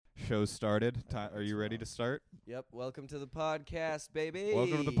intro started. Are you ready to start? Yep. Welcome to the podcast, baby.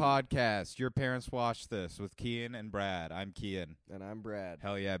 Welcome to the podcast. Your parents watched this with Kian and Brad. I'm Kian. And I'm Brad.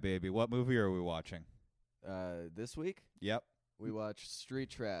 Hell yeah, baby. What movie are we watching? This week, Yep. we watched Street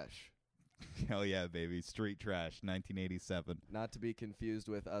Trash. Hell yeah, baby. Street Trash, 1987. Not to be confused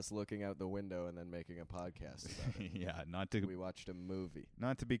with us looking out the window and then making a podcast about it. Yeah, We watched a movie.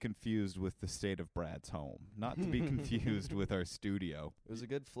 not to be confused with the state of Brad's home. Not to be confused with our studio. It was a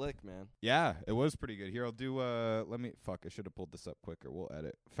good flick, man. Yeah, it was pretty good. Here, I'll do, I should have pulled this up quicker. We'll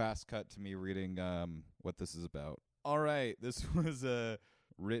edit. Fast cut to me reading what this is about. All right, this was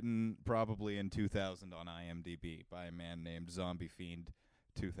written probably in 2000 on IMDb by a man named Zombie Fiend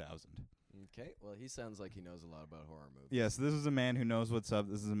 2000. Okay. Well, he sounds like he knows a lot about horror movies. Yes, this is a man who knows what's up.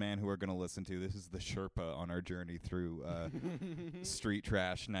 This is a man who we're going to listen to. This is the Sherpa on our journey through Street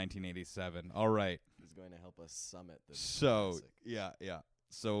Trash 1987. All right. He's going to help us summit this. So, classic. yeah.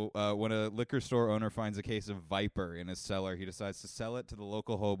 So when a liquor store owner finds a case of Viper in his cellar, he decides to sell it to the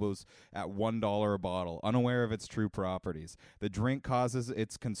local hobos at $1 a bottle, unaware of its true properties. The drink causes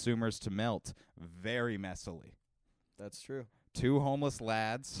its consumers to melt very messily. That's true. Two homeless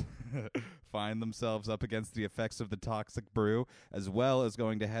lads find themselves up against the effects of the toxic brew, as well as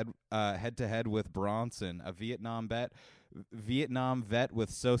going to head with Bronson, a Vietnam vet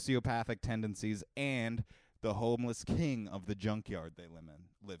with sociopathic tendencies, and the homeless king of the junkyard they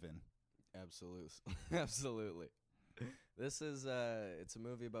live in. Absolutely. This is it's a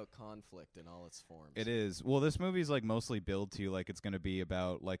movie about conflict in all its forms. It is. Well, this movie's like mostly billed to you like it's going to be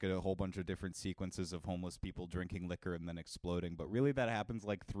about like a whole bunch of different sequences of homeless people drinking liquor and then exploding, but really that happens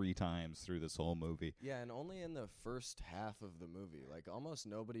like 3 times through this whole movie. Yeah, and only in the first half of the movie. Like almost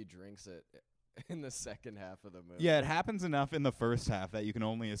nobody drinks it in the second half of the movie. Yeah, it happens enough in the first half that you can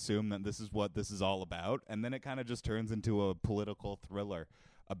only assume that this is what this is all about, and then it kind of just turns into a political thriller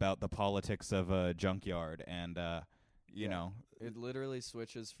about the politics of a junkyard and you know. It literally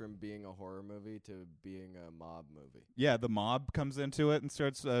switches from being a horror movie to being a mob movie. Yeah, the mob comes into it and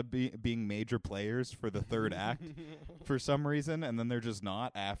starts being major players for the third act for some reason, and then they're just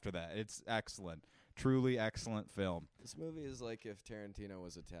not after that. It's excellent. Truly excellent film. This movie is like if Tarantino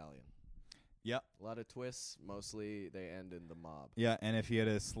was Italian. Yep. A lot of twists. Mostly they end in the mob. Yeah, and if he had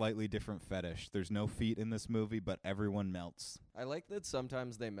a slightly different fetish. There's no feet in this movie, but everyone melts. I like that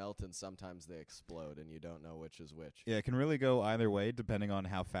sometimes they melt and sometimes they explode, and you don't know which is which. Yeah, it can really go either way depending on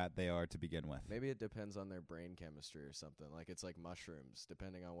how fat they are to begin with. Maybe it depends on their brain chemistry or something. Like it's like mushrooms.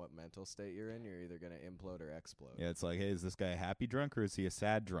 Depending on what mental state you're in, you're either going to implode or explode. Yeah, it's like, hey, is this guy a happy drunk or is he a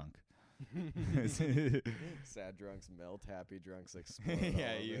sad drunk? Sad drunks melt, happy drunks explode.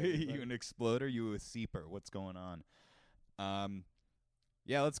 Yeah, you an exploder, you a seeper. What's going on?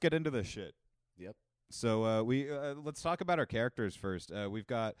 Yeah, let's get into this shit. Yep. So let's talk about our characters first. We've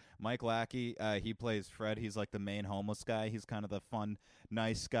got Mike Lackey. He plays Fred. He's like the main homeless guy. He's kind of the fun,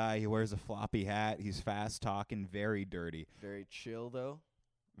 nice guy. He wears a floppy hat. He's fast talking, very dirty. Very chill though.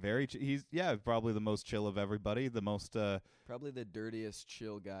 He's probably the most chill of everybody. The most probably the dirtiest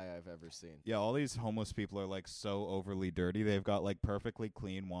chill guy I've ever seen. Yeah, all these homeless people are like so overly dirty. They've got like perfectly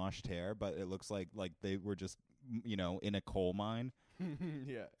clean washed hair, but it looks like they were just in a coal mine.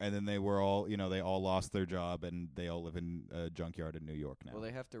 Yeah. And then they were all, they all lost their job and they all live in a junkyard in New York now. Well,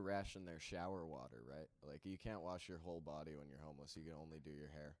 they have to ration their shower water, right? Like you can't wash your whole body when you're homeless. You can only do your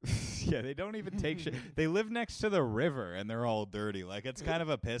hair. Yeah, they don't even take shit. They live next to the river and they're all dirty. Like it's kind of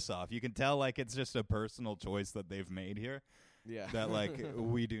a piss off. You can tell like it's just a personal choice that they've made here. Yeah. That like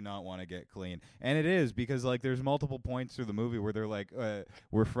we do not want to get clean. And it is because like there's multiple points through the movie where they're like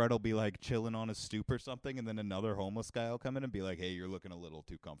where Fred will be like chilling on a stoop or something and then another homeless guy will come in and be like, hey, you're looking a little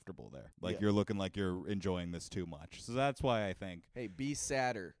too comfortable there. Like you're looking like you're enjoying this too much. So that's why I think, hey, be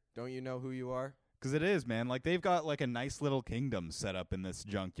sadder. Don't you know who you are? Because it is, man. Like they've got like a nice little kingdom set up in this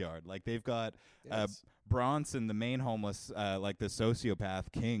junkyard. Like they've got Bronson, the main homeless, like the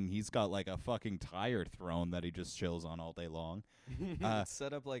sociopath king. He's got like a fucking tire throne that he just chills on all day long. It's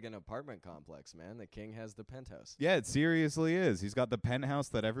set up like an apartment complex, man. The king has the penthouse. Yeah, it seriously is. He's got the penthouse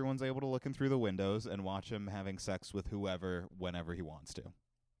that everyone's able to look in through the windows and watch him having sex with whoever, whenever he wants to.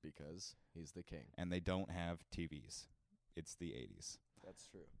 Because he's the king. And they don't have TVs. It's the 80s. That's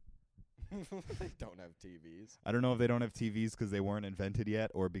true. They don't have TVs. I don't know if they don't have TVs because they weren't invented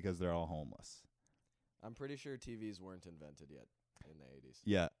yet or because they're all homeless. I'm pretty sure TVs weren't invented yet in the 80s.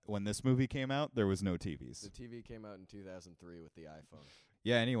 Yeah, when this movie came out, there was no TVs. The TV came out in 2003 with the iPhone.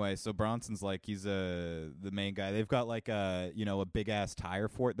 Yeah, anyway, so Bronson's like, he's the main guy. They've got like a big-ass tire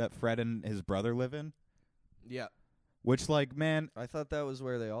fort that Fred and his brother live in. Yeah. Which, like, man... I thought that was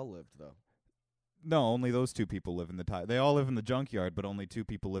where they all lived, though. No, only those two people live in the tire. They all live in the junkyard, but only two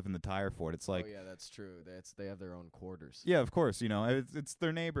people live in the tire fort. It's like, oh yeah, that's true. They have their own quarters. yeah, of course, it's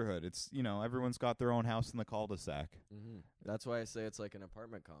their neighborhood. It's, everyone's got their own house in the cul-de-sac. Mm-hmm. That's why I say it's like an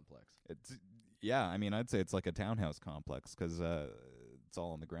apartment complex. It's, yeah, I mean, I'd say it's like a townhouse complex 'cause it's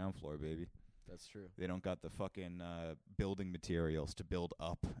all on the ground floor, baby. That's true. They don't got the fucking building materials to build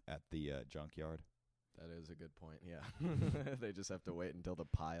up at the junkyard. That is a good point. Yeah, they just have to wait until the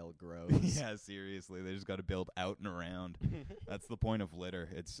pile grows. Yeah, seriously, they just got to build out and around. That's the point of litter.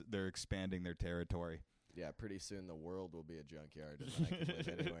 They're expanding their territory. Yeah, pretty soon the world will be a junkyard, and I can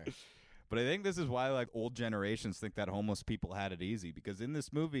live anywhere. But I think this is why like old generations think that homeless people had it easy, because in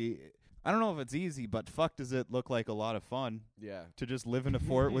this movie, I don't know if it's easy, but fuck, does it look like a lot of fun Yeah. to just live in a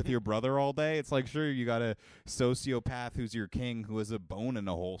fort with your brother all day? It's like, sure, you got a sociopath who's your king, who has a bone in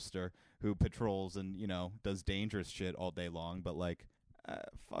a holster, who patrols and, does dangerous shit all day long. But like,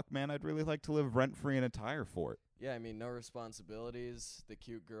 fuck, man, I'd really like to live rent-free in a tire fort. Yeah, I mean, no responsibilities. The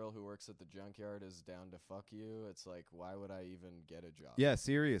cute girl who works at the junkyard is down to fuck you. It's like, why would I even get a job? Yeah,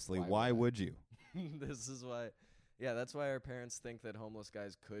 seriously, why would you? This is why. Yeah, that's why our parents think that homeless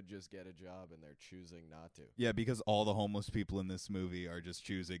guys could just get a job, and they're choosing not to. Yeah, because all the homeless people in this movie are just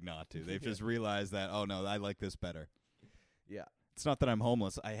choosing not to. They've just realized that, oh, no, I like this better. Yeah. It's not that I'm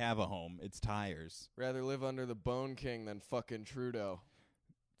homeless. I have a home. It's tires. Rather live under the Bone King than fucking Trudeau.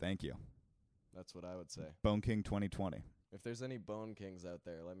 Thank you. That's what I would say. Bone King 2020. If there's any Bone Kings out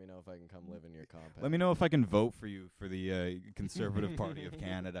there, let me know if I can come live in your compound. Let me know if I can vote for you for the Conservative Party of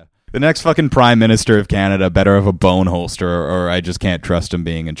Canada. The next fucking Prime Minister of Canada better have a bone holster, or I just can't trust him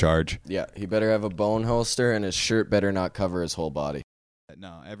being in charge. Yeah, he better have a bone holster, and his shirt better not cover his whole body.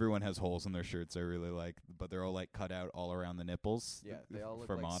 No, everyone has holes in their shirts I really like, but they're all like cut out all around the nipples. Yeah, they all look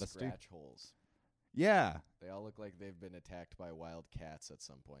for like modesty. scratch holes. Yeah. They all look like they've been attacked by wild cats at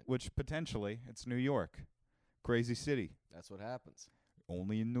some point. Which potentially, it's New York. Crazy city. That's what happens.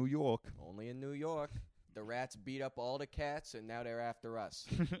 Only in New York. Only in New York. The rats beat up all the cats, and now they're after us.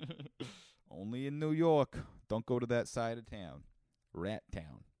 Only in New York. Don't go to that side of town. Rat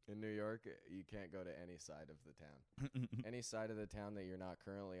town. In New York, you can't go to any side of the town. Any side of the town that you're not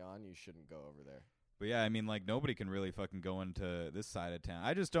currently on, you shouldn't go over there. But yeah, I mean, like, nobody can really fucking go into this side of town.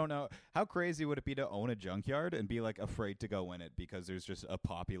 I just don't know. How crazy would it be to own a junkyard and be, like, afraid to go in it because there's just a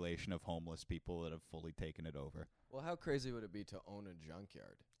population of homeless people that have fully taken it over? Well, how crazy would it be to own a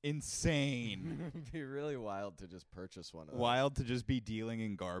junkyard? Insane. It'd be really wild to just purchase one of those. Wild to just be dealing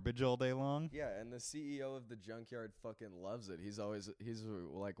in garbage all day long? Yeah, and the CEO of the junkyard fucking loves it. He's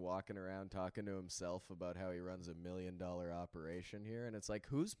like walking around talking to himself about how he runs $1 million operation here, and it's like,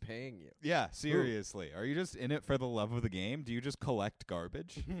 who's paying you? Yeah, seriously. Are you just in it for the love of the game? Do you just collect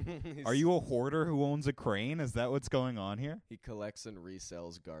garbage? Are you a hoarder who owns a crane? Is that what's going on here? He collects and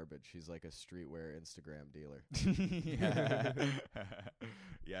resells garbage. He's like a streetwear Instagram dealer. Yeah.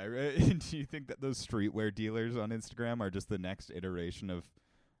 Yeah, do you think that those streetwear dealers on Instagram are just the next iteration of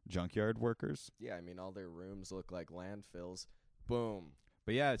junkyard workers? Yeah, I mean, all their rooms look like landfills. Boom.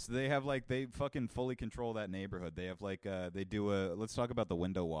 But yeah, so they have like, they fucking fully control that neighborhood. They have like, they do let's talk about the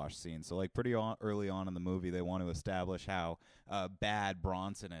window wash scene. So like pretty early on in the movie, they want to establish how bad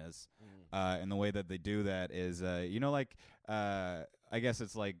Bronson is. And the way that they do that is, I guess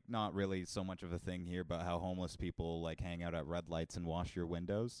it's like not really so much of a thing here, but how homeless people like hang out at red lights and wash your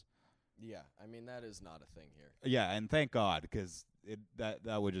windows. Yeah, I mean, that is not a thing here. Yeah, and thank God, because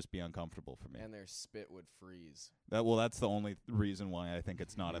that would just be uncomfortable for me. And their spit would freeze. That's the only reason why I think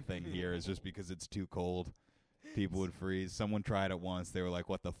it's not a thing here, is just because it's too cold. People would freeze. Someone tried it once. They were like,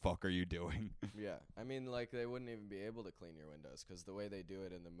 what the fuck are you doing? Yeah. I mean, like, they wouldn't even be able to clean your windows, because the way they do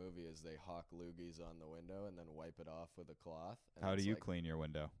it in the movie is they hawk loogies on the window and then wipe it off with a cloth. And How do you like clean your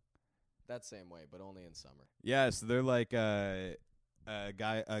window? that same way, but only in summer. Yeah, so they're like a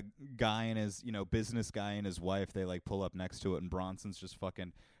guy and his, business guy and his wife, they like pull up next to it, and Bronson's just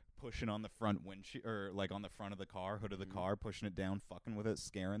fucking pushing on the front windshield, or like on the front of the car, hood of the car, pushing it down, fucking with it,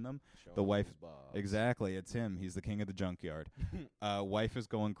 scaring them. The wife, exactly, it's him. He's the king of the junkyard. Wife is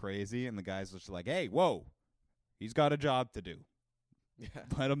going crazy, and the guy's just like, hey, whoa, he's got a job to do. Yeah.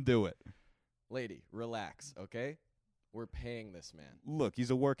 Let him do it. Lady, relax, okay? We're paying this man. Look, he's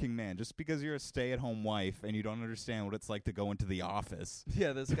a working man. Just because you're a stay-at-home wife and you don't understand what it's like to go into the office.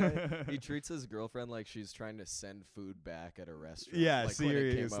 Yeah, this guy, he treats his girlfriend like she's trying to send food back at a restaurant. Yeah, like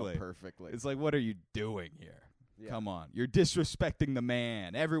seriously. When it came out perfectly. It's like, what are you doing here? Yeah. Come on. You're disrespecting the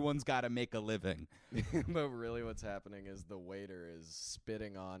man. Everyone's got to make a living. But really what's happening is the waiter is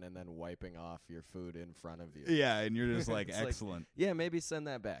spitting on and then wiping off your food in front of you. Yeah, and you're just like, It's like, excellent. Yeah, maybe send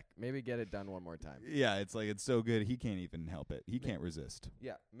that back. Maybe get it done one more time. Yeah, it's like it's so good he can't even help it. He can't resist.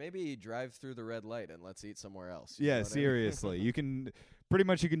 Yeah, maybe drive through the red light and let's eat somewhere else. You know Yeah, what I mean? seriously. You can pretty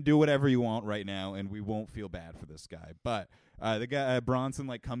much you can do whatever you want right now and we won't feel bad for this guy. But the guy Bronson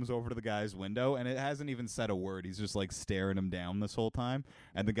like comes over to the guy's window and it hasn't even said a word. He's just like staring him down this whole time,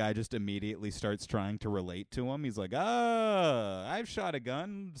 and the guy just immediately starts trying to relate to him. He's like, I've shot a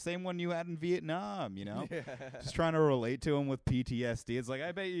gun, same one you had in Vietnam, you know? Yeah. Just trying to relate to him with PTSD. It's like,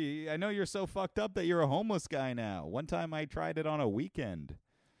 I know you're so fucked up that you're a homeless guy now. One time I tried it on a weekend.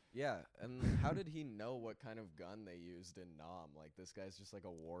 Yeah, and how did he know what kind of gun they used in Nam? Like, this guy's just like a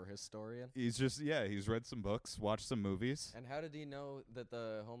war historian? He's read some books, watched some movies. And how did he know that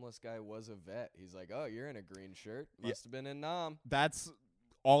the homeless guy was a vet? He's like, oh, you're in a green shirt. Yeah. Must have been in Nam. That's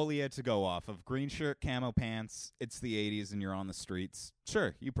all he had to go off of. Green shirt, camo pants, it's the 80s and you're on the streets.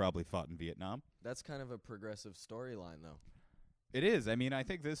 Sure, you probably fought in Vietnam. That's kind of a progressive storyline, though. It is. I mean, I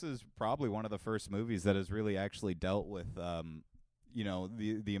think this is probably one of the first movies that has really actually dealt with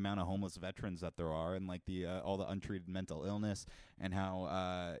the amount of homeless veterans that there are, and like the all the untreated mental illness, and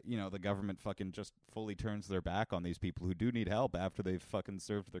how the government fucking just fully turns their back on these people who do need help after they've fucking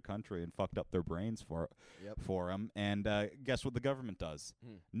served their country and fucked up their brains for them. And guess what the government does?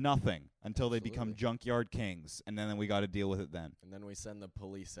 Nothing until they become Absolutely. junkyard kings, and then we got to deal with it then. And then we send the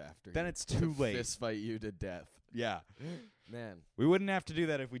police after Then you it's too to late. fist fight you to death. Yeah. Man. We wouldn't have to do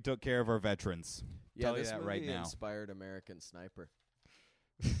that if we took care of our veterans. Yeah, Tell you this that movie right now. inspired American Sniper.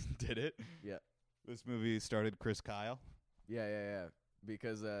 Did it? Yeah. This movie started Chris Kyle. Yeah.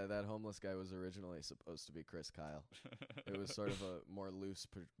 Because that homeless guy was originally supposed to be Chris Kyle. It was sort of a more loose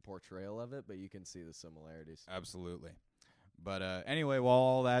portrayal of it, but you can see the similarities. Absolutely. But anyway, while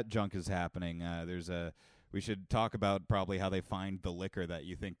all that junk is happening, we should talk about probably how they find the liquor that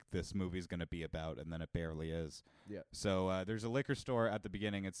you think this movie's going to be about, and then it barely is. Yeah. So there's a liquor store at the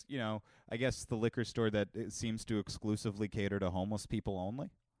beginning. It's, I guess the liquor store that it seems to exclusively cater to homeless people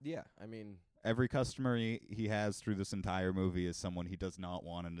only. Yeah, I mean, Every customer he has through this entire movie is someone he does not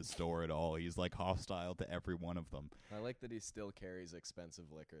want in his store at all. He's like hostile to every one of them. I like that he still carries expensive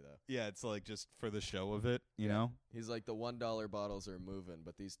liquor, though. Yeah, it's like just for the show of it, you Yeah. know? He's like, the $1 bottles are moving,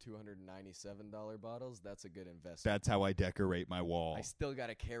 but these $297 bottles, that's a good investment. That's how I decorate my wall. I still got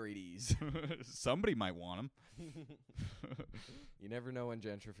to carry these. Somebody might want them. You never know when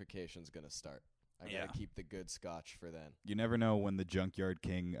gentrification's going to start. I Yeah. got to keep the good scotch for then. You never know when the Junkyard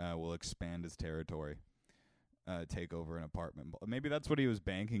King will expand his territory, take over an apartment. Maybe that's what he was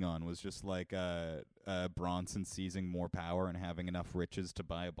banking on, was just like Bronson seizing more power and having enough riches to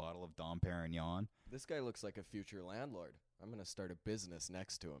buy a bottle of Dom Perignon. This guy looks like a future landlord. I'm going to start a business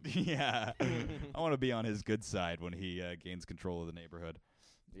next to him. Yeah. I want to be on his good side when he gains control of the neighborhood.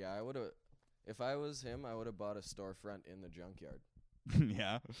 Yeah, I would have. If I was him, I would have bought a storefront in the junkyard.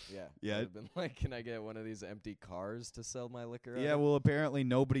 Yeah. Yeah. Yeah. I'd have been like, can I get one of these empty cars to sell my liquor out Yeah, of? well, apparently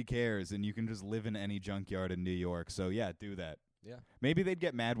nobody cares, and you can just live in any junkyard in New York. So, yeah, do that. Yeah. Maybe they'd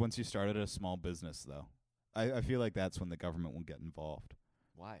get mad once you started a small business, though. I feel like that's when the government will get involved.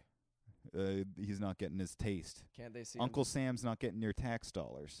 Why? He's not getting his taste. Can't they see Uncle him? Sam's not getting your tax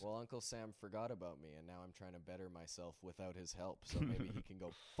dollars. Well, Uncle Sam forgot about me, and now I'm trying to better myself without his help, so maybe he can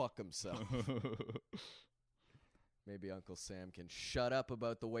go fuck himself. Maybe Uncle Sam can shut up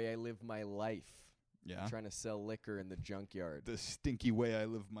about the way I live my life. Yeah. I'm trying to sell liquor in the junkyard. The stinky way I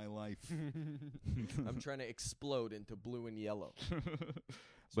live my life. I'm trying to explode into blue and yellow.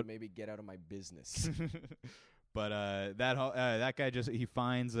 So But- maybe get out of my business. But that guy he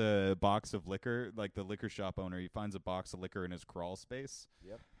finds a box of liquor, like the liquor shop owner. He finds a box of liquor in his crawl space.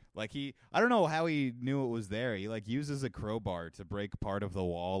 Yep. Like I don't know how he knew it was there. He like uses a crowbar to break part of the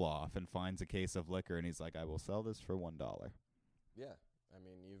wall off and finds a case of liquor, and he's like, "I will sell this for $1." Yeah. I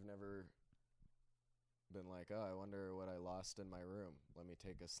mean, you've never been like, oh, I wonder what I lost in my room. Let me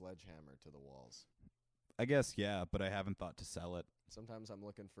take a sledgehammer to the walls. I guess, yeah, but I haven't thought to sell it. Sometimes I'm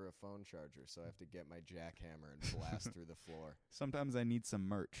looking for a phone charger, so I have to get my jackhammer and blast through the floor. Sometimes I need some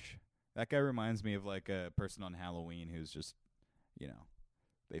merch. That guy reminds me of like a person on Halloween who's just,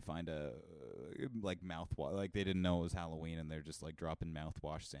 they find a like mouthwash. Like they didn't know it was Halloween, and they're just like dropping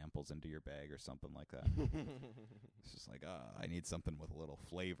mouthwash samples into your bag or something like that. It's just like, I need something with a little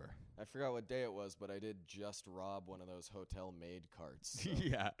flavor. I forgot what day it was, but I did just rob one of those hotel maid carts. So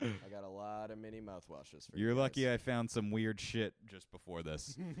Yeah. I got a lot of mini mouthwashes for you. You're guys. lucky I found some weird shit just before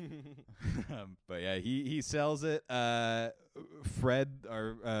this. But yeah, he sells it. Fred,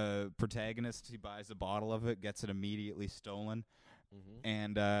 our protagonist, he buys a bottle of it, gets it immediately stolen,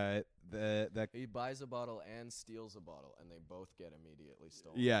 and He buys a bottle and steals a bottle, and they both get immediately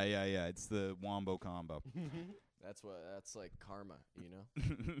stolen. yeah. It's the Wombo combo. That's like karma, you know?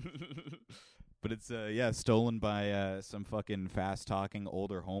 But it's stolen by some fucking fast talking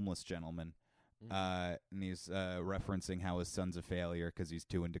older homeless gentleman. And he's referencing how his son's a failure because he's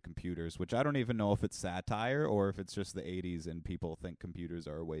too into computers, which I don't even know if it's satire or if it's just the 80s and people think computers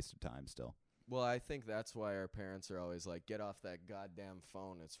are a waste of time still. Well, I think that's why our parents are always like, get off that goddamn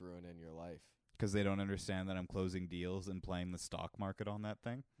phone, it's ruining your life. Because they don't understand that I'm closing deals and playing the stock market on that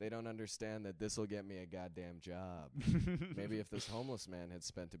thing. They don't understand that this will get me a goddamn job. Maybe if this homeless man had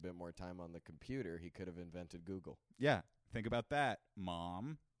spent a bit more time on the computer, he could have invented Google. Yeah, think about that,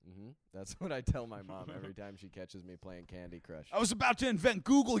 Mom. That's what I tell my mom every time she catches me playing Candy Crush. I was about to invent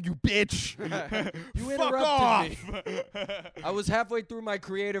Google, you bitch. You Fuck interrupted off. me. I was halfway through my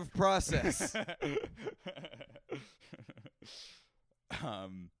creative process.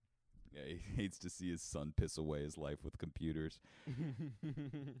 Yeah, he hates to see his son piss away his life with computers.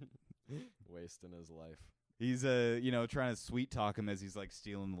 Wasting his life. He's trying to sweet talk him as he's like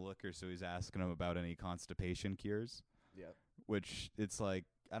stealing the liquor, so he's asking him about any constipation cures. Yep. Which it's like,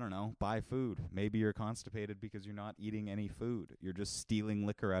 I don't know, buy food. Maybe you're constipated because you're not eating any food. You're just stealing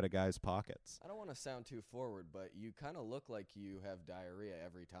liquor out of guys' pockets. I don't want to sound too forward, but you kind of look like you have diarrhea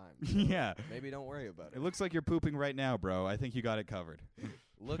every time. So Yeah. Maybe don't worry about it. It looks like you're pooping right now, bro. I think you got it covered.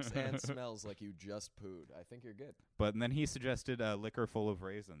 Looks and smells like you just pooed. I think you're good. But then he suggested liquor full of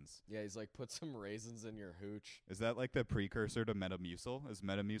raisins. Yeah, he's like, put some raisins in your hooch. Is that like the precursor to Metamucil? Is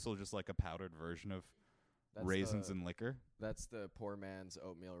Metamucil just like a powdered version of raisins and liquor? That's the poor man's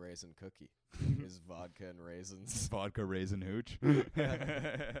oatmeal raisin cookie. Is vodka and raisins. Vodka raisin hooch.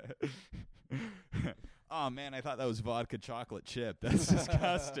 Oh man, I thought that was vodka chocolate chip. That's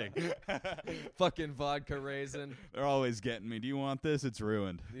disgusting. Fucking vodka raisin. They're always getting me. Do you want this? It's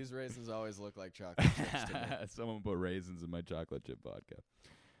ruined. These raisins always look like chocolate chips to me. Someone put raisins in my chocolate chip vodka.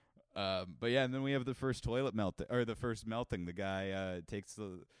 But yeah, and then we have the first toilet melting, or the first melting. The guy takes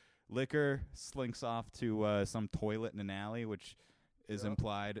the liquor, slinks off to some toilet in an alley, which is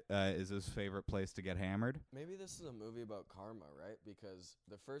implied is his favorite place to get hammered. Maybe this is a movie about karma, right? Because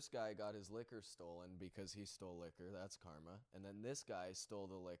the first guy got his liquor stolen because he stole liquor. That's karma. And then this guy stole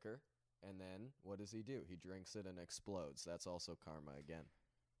the liquor. And then what does he do? He drinks it and explodes. That's also karma again.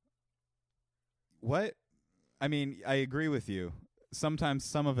 What? I mean, I agree with you. Sometimes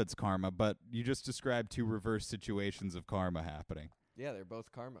some of it's karma, but you just described two reverse situations of karma happening. Yeah, they're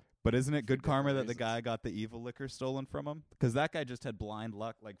both karma. But isn't it good different karma that the reasons. guy got the evil liquor stolen from him? Because that guy just had blind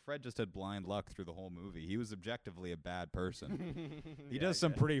luck. Like, Fred just had blind luck through the whole movie. He was objectively a bad person. He does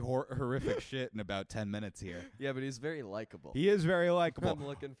some pretty horrific shit in about 10 minutes here. Yeah, but he's very likable. He is very likable. I'm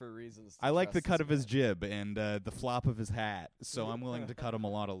looking for reasons to I like the trust cut this of his guy. jib and the flop of his hat, so I'm willing to cut him a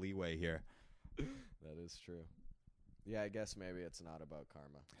lot of leeway here. That is true. Yeah, I guess maybe it's not about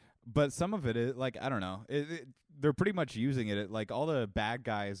karma. But some of it is, like, I don't know. They're pretty much using it. Like, all the bad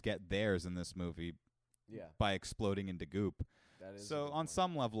guys get theirs in this movie Yeah, by exploding into goop. that is. a So good on point.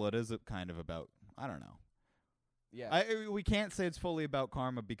 some level, it is a kind of about, I don't know. Yeah. We can't say it's fully about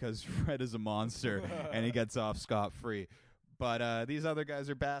karma because Fred is a monster and he gets off scot-free. But these other guys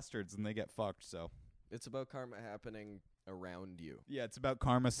are bastards and they get fucked, so. It's about karma happening around you. Yeah, it's about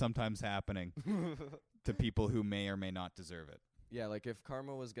karma sometimes happening to people who may or may not deserve it. Yeah, like if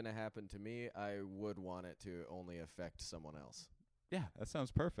karma was going to happen to me, I would want it to only affect someone else. Yeah, that sounds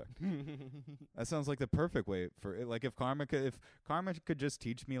perfect. That sounds like the perfect way for it. Like if karma could just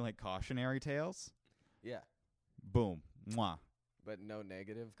teach me like cautionary tales, Yeah, boom, mwah. but no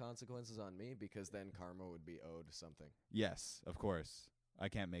negative consequences on me because then karma would be owed something. Yes, of course. I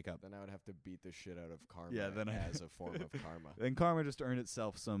can't make up. Then I would have to beat the shit out of karma Yeah, then as a form of karma. Then karma just earned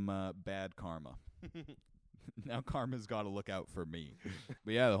itself some bad karma. Now karma's got to look out for me.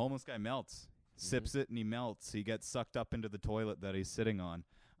 But yeah, the homeless guy melts. Sips it and he melts. He gets sucked up into the toilet that he's sitting on,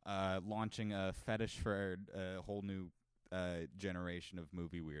 launching a fetish for a whole new generation of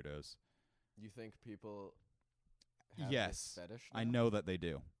movie weirdos. You think people have Yes, this fetish I now? know that they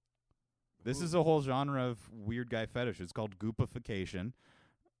do. This Who- is a whole genre of weird guy fetish. It's called goopification,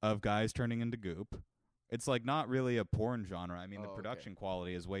 of guys turning into goop. It's like not really a porn genre. I mean, the Oh, okay. production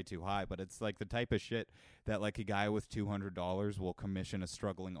quality is way too high, but it's like the type of shit that like a guy with $200 will commission a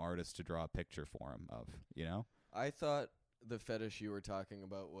struggling artist to draw a picture for him of, you know? I thought the fetish you were talking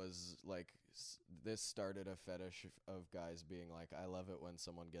about was like this started a fetish of guys being like, I love it when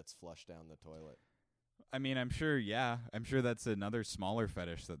someone gets flushed down the toilet. I mean, I'm sure that's another smaller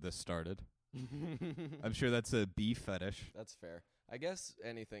fetish that this started. I'm sure that's a beef fetish. That's fair. I guess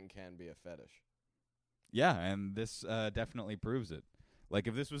anything can be a fetish. Yeah, and this definitely proves it. Like,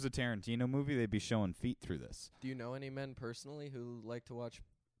 if this was a Tarantino movie, they'd be showing feet through this. Do you know any men personally who like to watch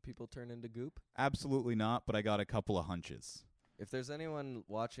people turn into goop? Absolutely not, but I got a couple of hunches. If there's anyone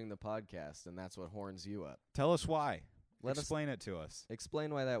watching the podcast and that's what horns you up, Tell us why. let us Explain it to us.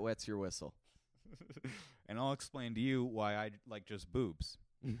 explain why that wets your whistle. And I'll explain to you why I like just boobs.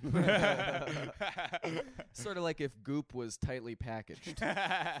 Sort of like if goop was tightly packaged.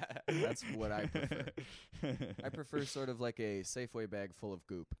 That's what I prefer. I prefer sort of like a Safeway bag full of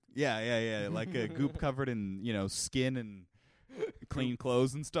goop. Yeah. Like a goop covered in, skin and clean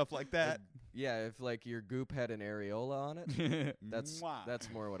clothes and stuff like that. Yeah, if like your goop had an areola on it, that's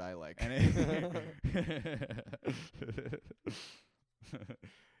Mwah. more what I like.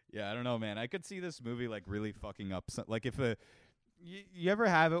 Yeah, I don't know, man. I could see this movie like really fucking up. Like if you ever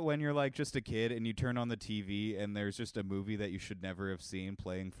have it when you're like just a kid and you turn on the TV and there's just a movie that you should never have seen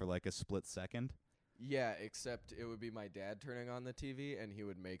playing for like a split second? Yeah, except it would be my dad turning on the TV and he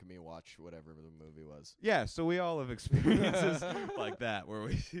would make me watch whatever the movie was. Yeah, so we all have experiences like that where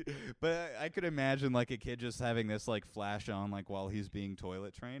but I could imagine like a kid just having this like flash on like while he's being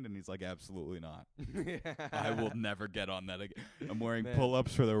toilet trained and he's like, absolutely not. I will never get on that again. I'm wearing Man.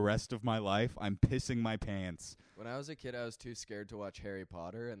 pull-ups for the rest of my life. I'm pissing my pants. When I was a kid, I was too scared to watch Harry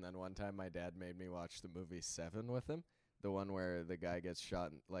Potter, and then one time my dad made me watch the movie Seven with him. The one where the guy gets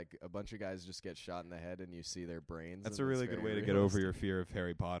shot, like a bunch of guys just get shot in the head and you see their brains. That's and a really it's good very way to get over realistic. your fear of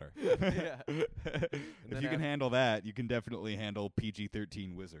Harry Potter. Yeah. If you can handle that, you can definitely handle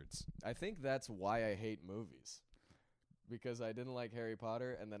PG-13 wizards. I think that's why I hate movies. Because I didn't like Harry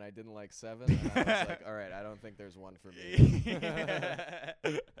Potter, and then I didn't like Seven, and I was like, all right, I don't think there's one for me.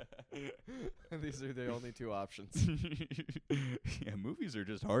 These are the only two options. Yeah, movies are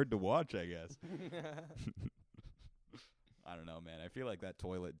just hard to watch, I guess. I don't know, man. I feel like that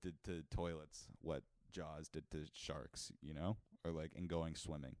toilet did to toilets what Jaws did to sharks, or like in going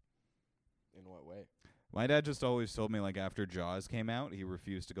swimming. In what way? My dad just always told me like after Jaws came out, he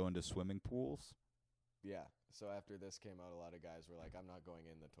refused to go into swimming pools. Yeah. So after this came out, a lot of guys were like, I'm not going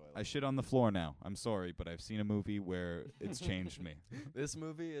in the toilet. I shit on the floor now. I'm sorry, but I've seen a movie where it's changed me. This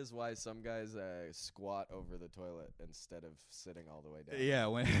movie is why some guys squat over the toilet instead of sitting all the way down. Yeah,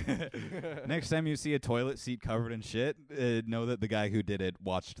 when next time you see a toilet seat covered in shit, know that the guy who did it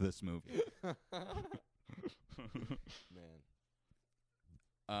watched this movie.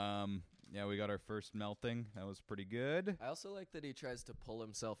 Man. Yeah, we got our first melting. That was pretty good. I also like that he tries to pull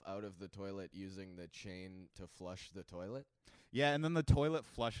himself out of the toilet using the chain to flush the toilet. Yeah, and then the toilet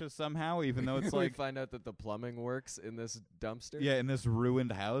flushes somehow, even though it's we like find out that the plumbing works in this dumpster. yeah, in this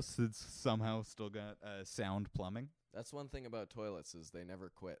ruined house, it's somehow still got sound plumbing. That's one thing about toilets is they never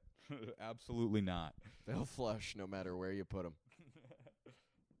quit. Absolutely not. They'll flush no matter where you put them.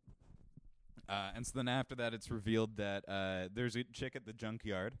 And so then after that, it's revealed that there's a chick at the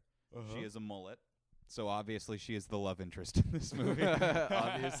junkyard. She is a mullet. So obviously she is the love interest in this movie.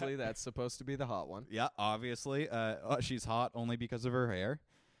 Obviously, that's supposed to be the hot one. Yeah, obviously. She's hot only because of her hair.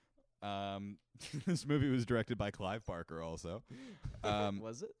 This movie was directed by Clive Barker also.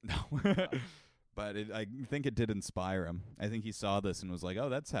 Was it? No. But I think it did inspire him. I think he saw this and was like, oh,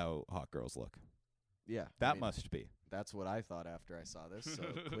 that's how hot girls look. Yeah. That must be. That's what I thought after I saw this, so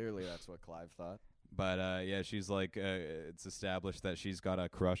clearly that's what Clive thought. But, yeah, she's like, it's established that she's got a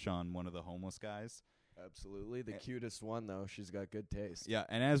crush on one of the homeless guys. Absolutely. The cutest one, though. She's got good taste. Yeah,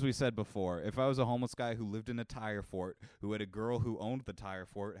 and as we said before, if I was a homeless guy who lived in a tire fort, who had a girl who owned the tire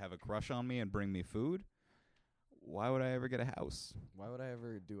fort have a crush on me and bring me food, why would I ever get a house? Why would I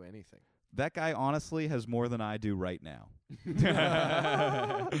ever do anything? That guy honestly has more than I do right now.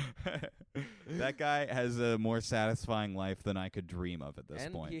 That guy has a more satisfying life than I could dream of at this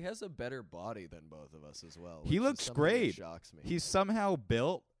and point. he has a better body than both of us as well. He which is looks something that great. Shocks me. He's somehow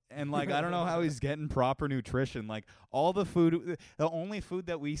built, and like I don't know how he's getting proper nutrition. Like all the food, the only food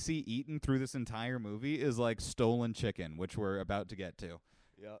that we see eaten through this entire movie is like stolen chicken, which we're about to get to.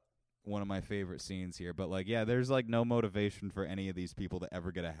 Yeah. One of my favorite scenes here. But like, yeah, there's like no motivation for any of these people to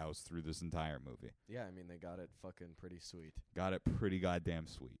ever get a house through this entire movie. Yeah, I mean, they got it fucking pretty sweet. Got it pretty goddamn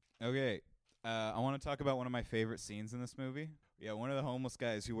sweet. Okay, I want to talk about one of my favorite scenes in this movie. Yeah, one of the homeless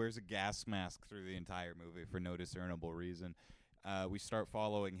guys who wears a gas mask through the entire movie for no discernible reason. We start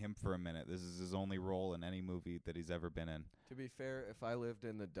following him for a minute. This is his only role in any movie that he's ever been in. To be fair, if I lived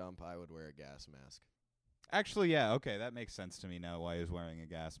in the dump, I would wear a gas mask. Actually, yeah, okay, that makes sense to me now why he's wearing a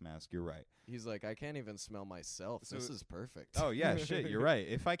gas mask. You're right. He's like, I can't even smell myself. So- This is perfect. Oh, yeah, shit, you're right.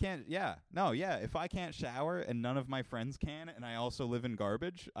 If I can't shower and none of my friends can, and I also live in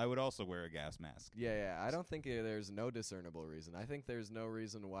garbage, I would also wear a gas mask. Yeah. I don't think there's no discernible reason. I think there's no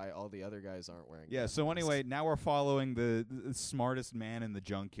reason why all the other guys aren't wearing Yeah, gas so masks. anyway, now we're following the smartest man in the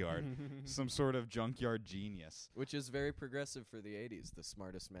junkyard. Some sort of junkyard genius. Which is very progressive for the 80s. The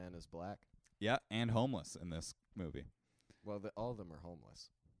smartest man is black. Yeah, and homeless in this movie. Well, all of them are homeless.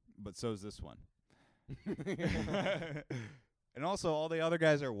 But so's this one. And also, all the other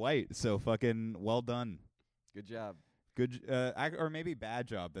guys are white, so fucking well done. Good job. Good, or maybe bad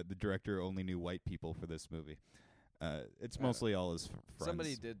job that the director only knew white people for this movie. It's I don't mostly all his friends.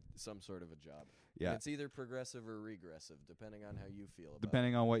 Somebody did some sort of a job. Yeah, It's either progressive or regressive, depending on how you feel about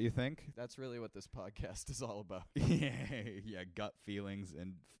depending on what you think. it. That's really what this podcast is all about. Yeah, gut feelings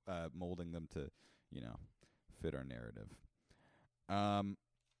and molding them to, fit our narrative.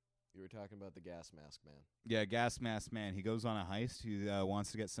 You were talking about the gas mask man. Yeah, gas mask man. He goes on a heist. He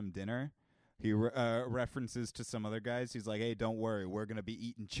wants to get some dinner. He references to some other guys. He's like, "Hey, don't worry, we're gonna be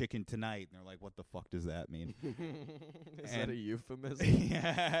eating chicken tonight." And they're like, "What the fuck does that mean?" Is that And- a euphemism?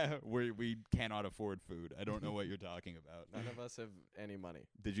 Yeah, we cannot afford food. I don't know what you're talking about. None of us have any money.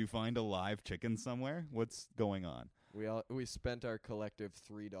 Did you find a live chicken somewhere? What's going on? We spent our collective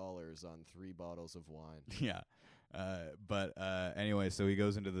 $3 on 3 bottles of wine. Yeah. But anyway, so he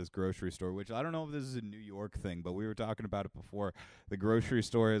goes into this grocery store, which I don't know if this is a New York thing, but we were talking about it before. The grocery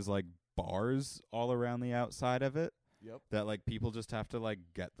store is like bars all around the outside of it Yep. that like people just have to like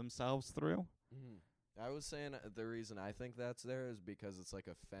get themselves through. I was saying the reason I think that's there is because it's like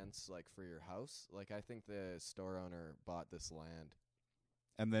a fence like for your house. Like I think the store owner bought this land.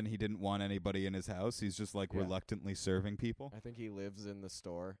 And then he didn't want anybody in his house. He's just like Yeah. reluctantly serving people. I think he lives in the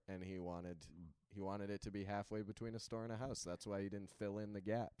store and he wanted it to be halfway between a store and a house. That's why he didn't fill in the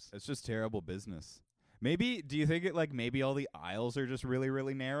gaps. It's just terrible business. Maybe, do you think it like maybe all the aisles are just really,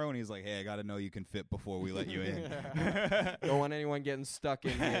 really narrow and he's like, "Hey, I got to know you can fit before we let you in." Don't want anyone getting stuck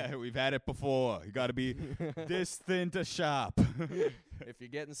in here. We've had it before. You got to be this thin to shop. If you're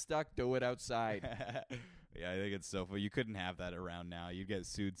getting stuck, do it outside. Yeah, I think it's so funny. You couldn't have that around now. You'd get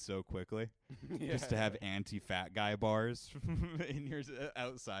sued so quickly. Yeah. Just to have anti-fat guy bars in your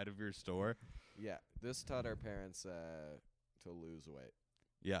outside of your store. Yeah, this taught our parents to lose weight.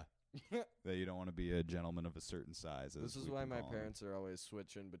 Yeah. That you don't want to be a gentleman of a certain size. This as is we've why been my calling it. parents are always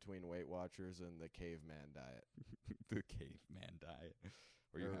switching between Weight Watchers and the caveman diet. The caveman diet.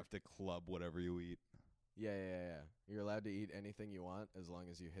 Where you Or- have to club whatever you eat. Yeah. You're allowed to eat anything you want as long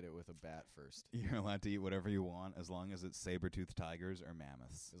as you hit it with a bat first. You're allowed to eat whatever you want as long as it's saber-toothed tigers or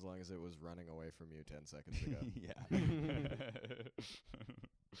mammoths. As long as it was running away from you 10 seconds ago. Yeah.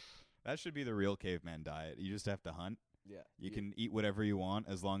 That should be the real caveman diet. You just have to hunt. Yeah. You can eat whatever you want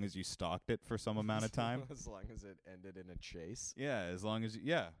as long as you stalked it for some amount of time. As long as it ended in a chase. Yeah, as long as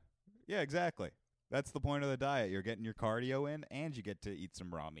yeah, exactly. That's the point of the diet. You're getting your cardio in, and you get to eat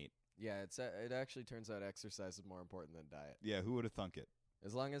some raw meat. Yeah, it actually turns out exercise is more important than diet. Yeah, who would have thunk it?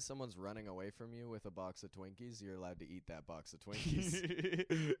 As long as someone's running away from you with a box of Twinkies, you're allowed to eat that box of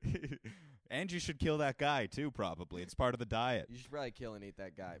Twinkies. And you should kill that guy too. Probably it's part of the diet. You should probably kill and eat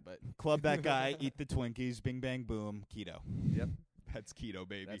that guy, but Club that guy, eat the Twinkies, bing bang boom, keto. Yep. That's keto,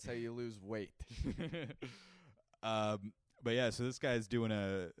 baby. that's how you lose weight. But yeah, so this guy's doing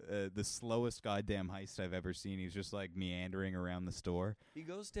the slowest goddamn heist I've ever seen. He's just like meandering around the store. He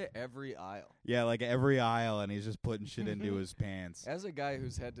goes to every aisle. Yeah, like every aisle, and he's just putting shit into his pants. As a guy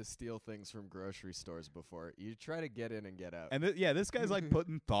who's had to steal things from grocery stores before, you try to get in and get out. And this guy's like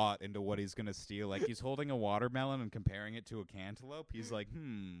putting thought into what he's gonna steal. Like he's holding a watermelon and comparing it to a cantaloupe. He's like,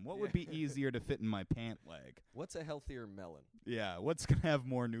 what would be easier to fit in my pant leg? What's a healthier melon? Yeah, what's gonna have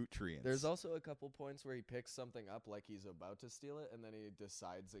more nutrients? There's also a couple points where he picks something up like he's about to steal it, and then he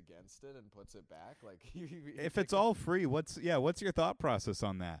decides against it and puts it back. Like if it's all free, what's your thought process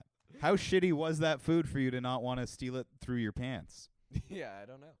on that? How shitty was that food for you to not want to steal it through your pants? Yeah, I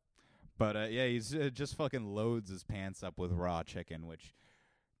don't know. But yeah, he's just fucking loads his pants up with raw chicken, which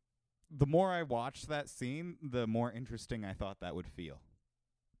the more I watched that scene, the more interesting I thought that would feel.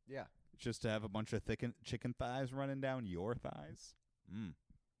 Yeah. Just to have a bunch of thick chicken thighs running down your thighs.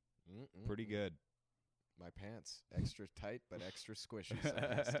 Pretty good. My pants, extra tight but extra squishy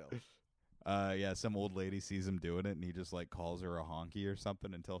somehow still. Yeah, some old lady sees him doing it, and he just like calls her a honky or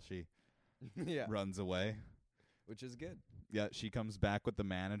something until she Yeah, runs away. which is good. Yeah, she comes back with the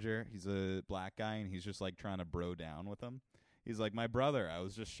manager. He's a black guy, and he's just like trying to bro down with him. He's like, my brother, I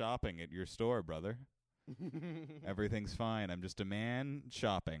was just shopping at your store, brother. Everything's fine. I'm just a man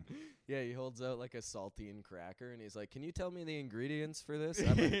shopping. Yeah, he holds out like a saltine cracker, and he's like, "Can you tell me the ingredients for this?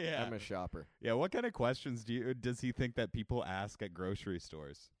 I'm a shopper." Yeah, what kind of questions does he think that people ask at grocery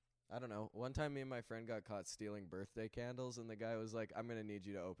stores? I don't know. One time, me and my friend got caught stealing birthday candles, and the guy was like, "I'm gonna need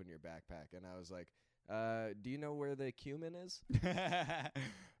you to open your backpack," and I was like, "Do you know where the cumin is?"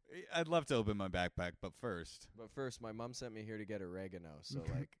 I'd love to open my backpack, but first. But first, my mom sent me here to get oregano, so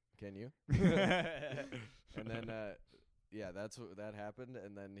like, can you? And then, yeah, that happened.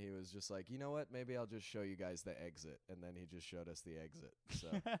 And then he was just like, you know what? Maybe I'll just show you guys the exit. And then he just showed us the exit. So,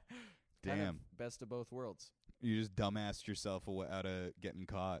 kind of best of both worlds. You just dumbassed yourself out of getting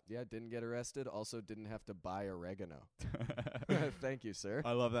caught. Yeah, didn't get arrested. Also, didn't have to buy oregano. Thank you, sir.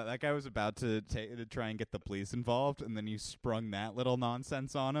 I love that. That guy was about to try and get the police involved, and then you sprung that little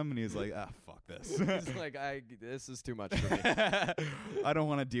nonsense on him, and he was like, "Ah, fuck this." He's like, this is too much for me. I don't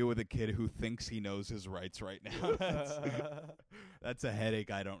want to deal with a kid who thinks he knows his rights right now. That's a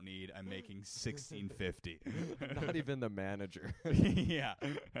headache I don't need. I'm making $16.50. Not even the manager. Yeah.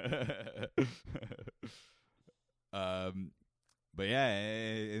 But yeah,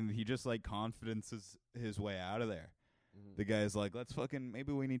 and he just like confidences his way out of there. Mm-hmm. The guy's like,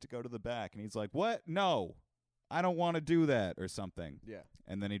 maybe we need to go to the back. And he's like, what? No, I don't want to do that or something. Yeah.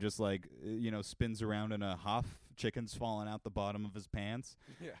 And then he just like, spins around in a huff. Chicken's falling out the bottom of his pants.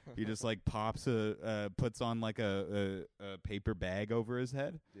 Yeah. He just like puts on like a paper bag over his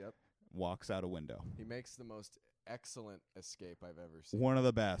head. Yep. Walks out a window. He makes the most excellent escape I've ever seen. One of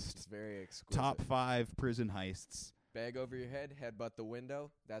the best. It's very exquisite. Top 5 prison heists. Bag over your head, headbutt the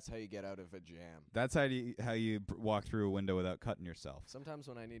window. That's how you get out of a jam. That's how you walk through a window without cutting yourself. Sometimes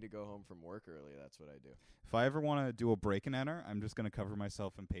when I need to go home from work early, that's what I do. If I ever want to do a break and enter, I'm just going to cover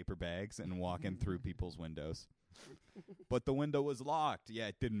myself in paper bags and walk in through people's windows. But the window was locked. Yeah,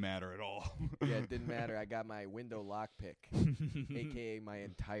 it didn't matter at all. Yeah, it didn't matter. I got my window lockpick, a.k.a. my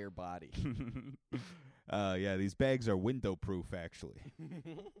entire body. Yeah, these bags are window proof, actually. I'm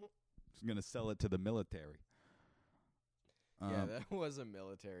going to sell it to the military. Yeah, that was a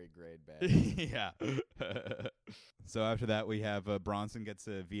military-grade bag. Yeah. So after that, we have Bronson gets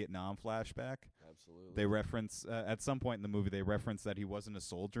a Vietnam flashback. Absolutely. They reference, at some point in the movie, they reference that he wasn't a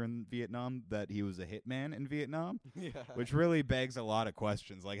soldier in Vietnam, that he was a hitman in Vietnam. Yeah. Which really begs a lot of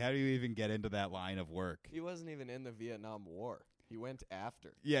questions. Like, how do you even get into that line of work? He wasn't even in the Vietnam War. He went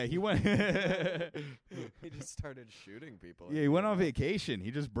after. Yeah, he went. He just started shooting people. Yeah, he went on vacation. He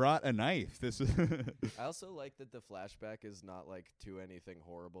just brought a knife. I also like that the flashback is not like to anything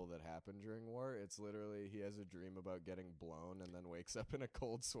horrible that happened during war. It's literally he has a dream about getting blown and then wakes up in a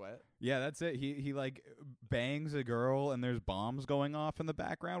cold sweat. Yeah, that's it. He like bangs a girl and there's bombs going off in the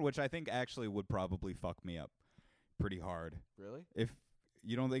background, which I think actually would probably fuck me up pretty hard. Really? If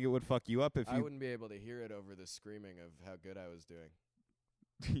you don't think it would fuck you up if I you wouldn't be able to hear it over the screaming of how good I was doing.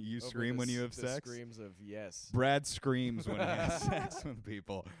 You scream when you have the sex? Screams of yes. Brad screams when he has sex with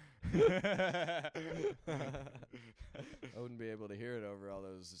people. I wouldn't be able to hear it over all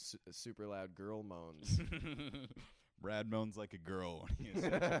those super loud girl moans. Brad moans like a girl when he has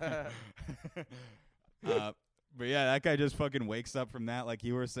sex. But yeah, that guy just fucking wakes up from that, like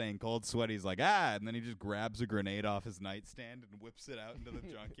you were saying, cold sweat. He's like, and then he just grabs a grenade off his nightstand and whips it out into the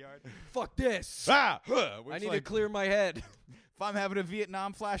junkyard. Fuck this! I need to clear my head. If I'm having a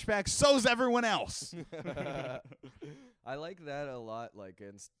Vietnam flashback, so's everyone else. I like that a lot.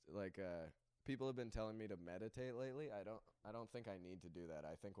 People have been telling me to meditate lately. I don't think I need to do that.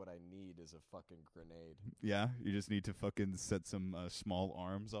 I think what I need is a fucking grenade. Yeah, you just need to fucking set some small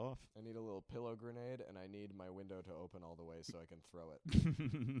arms off. I need a little pillow grenade, and I need my window to open all the way so I can throw it.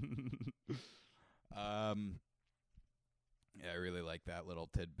 Yeah, I really like that little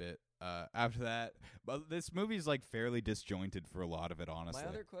tidbit. After that, but this movie's like fairly disjointed for a lot of it, honestly. My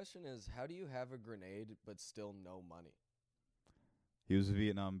other question is, how do you have a grenade but still no money? He was a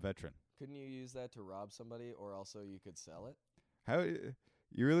Vietnam veteran. Couldn't you use that to rob somebody, or also you could sell it? How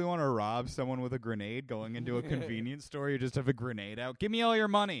you really want to rob someone with a grenade going into a convenience store? You just have a grenade out. Give me all your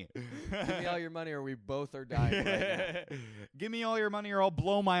money. Give me all your money, or we both are dying right now. Give me all your money, or I'll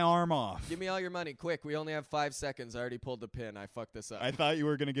blow my arm off. Give me all your money, quick. We only have 5 seconds. I already pulled the pin. I fucked this up. I thought you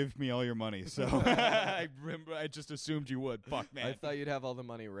were gonna give me all your money, so I just assumed you would. Fuck, man. I thought you'd have all the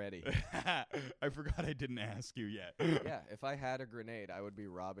money ready. I forgot I didn't ask you yet. Yeah, if I had a grenade, I would be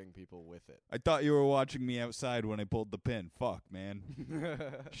robbing people with it. I thought you were watching me outside when I pulled the pin. Fuck, man.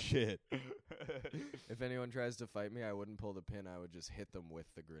 Shit. If anyone tries to fight me, I wouldn't pull the pin. I would just hit them with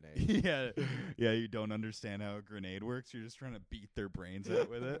the grenade. yeah. You don't understand how a grenade works. You're just trying to beat their brains out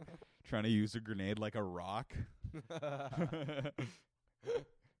with it. Trying to use a grenade like a rock.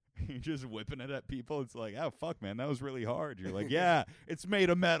 You're just whipping it at people. It's like, oh, fuck, man, that was really hard. You're like, yeah, it's made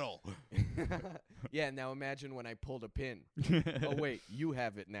of metal. Yeah, now imagine when I pulled a pin. Oh, wait, you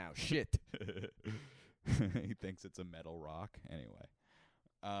have it now. Shit. He thinks it's a metal rock. Anyway.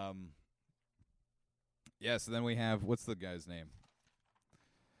 Yeah, so then we have, what's the guy's name?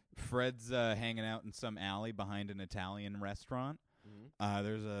 Fred's hanging out in some alley behind an Italian restaurant. Mm-hmm.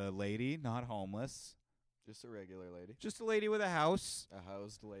 There's a lady, not homeless. Just a regular lady. Just a lady with a house. A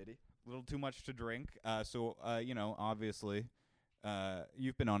housed lady. A little too much to drink. So, obviously,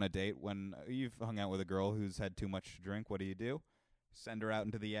 you've been on a date when you've hung out with a girl who's had too much to drink. What do? Send her out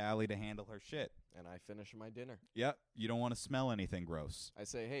into the alley to handle her shit. And I finish my dinner. Yep. You don't want to smell anything gross. I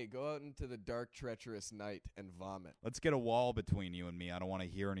say, hey, go out into the dark, treacherous night and vomit. Let's get a wall between you and me. I don't want to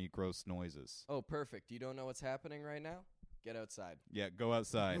hear any gross noises. Oh, perfect. You don't know what's happening right now? Get outside. Yeah, go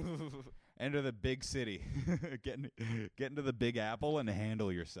outside. Enter the big city. Get into the Big Apple and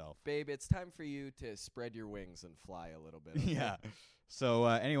handle yourself. Babe, it's time for you to spread your wings and fly a little bit. Okay? Yeah. So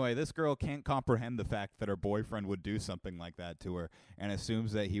anyway, this girl can't comprehend the fact that her boyfriend would do something like that to her, and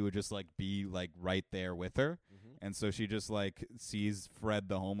assumes that he would just like be like right there with her. Mm-hmm. And so she just like sees Fred,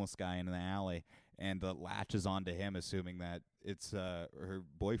 the homeless guy, in the alley, and latches onto him, assuming that it's her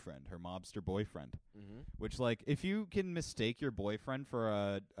boyfriend, her mobster boyfriend. Mm-hmm. Which, like, if you can mistake your boyfriend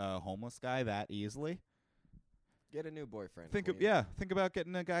for a homeless guy that easily, get a new boyfriend. think about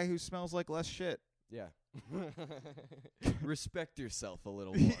getting a guy who smells like less shit. Yeah. Respect yourself a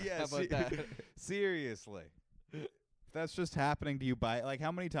little more. Yeah, how about that? Seriously. If that's just happening to you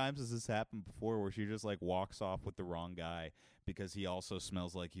how many times has this happened before where she just like walks off with the wrong guy because he also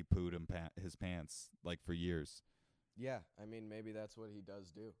smells like he pooed in his pants like for years? Yeah, I mean, maybe that's what he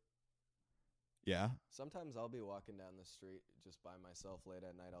does do. Yeah. Sometimes I'll be walking down the street just by myself late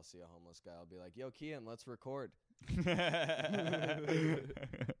at night. I'll see a homeless guy. I'll be like, yo, Kian, let's record. And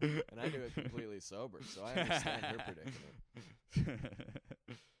I do it completely sober, so I understand her predicament.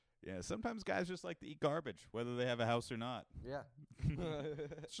 Yeah, sometimes guys just like to eat garbage, whether they have a house or not. Yeah.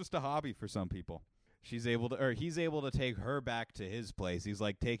 It's just a hobby for some people. He's able to take her back to his place. He's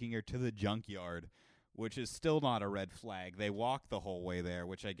like taking her to the junkyard, which is still not a red flag. They walk the whole way there,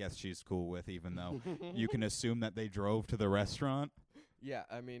 which I guess she's cool with, even though you can assume that they drove to the restaurant. Yeah,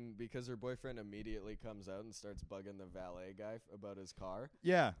 I mean, because her boyfriend immediately comes out and starts bugging the valet guy about his car.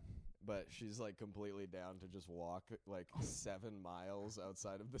 Yeah. But she's, like, completely down to just walk, like, 7 miles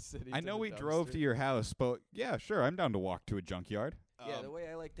outside of the city. I know we drove to your house, but yeah, sure, I'm down to walk to a junkyard. Yeah, the way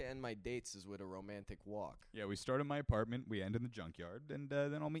I like to end my dates is with a romantic walk. Yeah, we start in my apartment, we end in the junkyard, and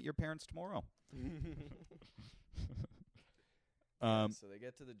then I'll meet your parents tomorrow. So they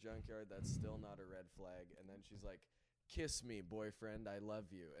get to the junkyard. That's still not a red flag. And then she's like, kiss me, boyfriend, I love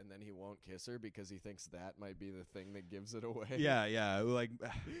you. And then he won't kiss her because he thinks that might be the thing that gives it away. Yeah, like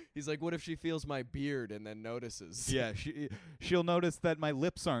he's like, what if she feels my beard and then notices? Yeah, she'll notice that my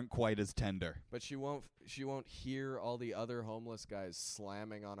lips aren't quite as tender. But she won't hear all the other homeless guys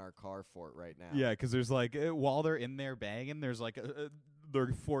slamming on our car fort right now. Yeah, because there's like while they're in there banging, there's like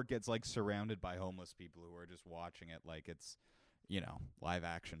the fort gets like surrounded by homeless people who are just watching it like it's live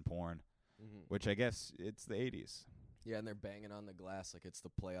action porn, which I guess it's the 80s. Yeah, and they're banging on the glass like it's the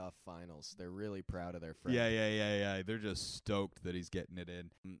playoff finals. They're really proud of their friend. Yeah. They're just stoked that he's getting it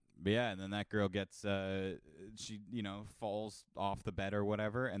in. But yeah, and then that girl gets, she falls off the bed or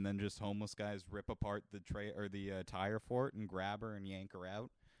whatever, and then just homeless guys rip apart the tray or the tire fort and grab her and yank her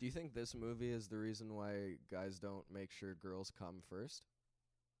out. Do you think this movie is the reason why guys don't make sure girls come first?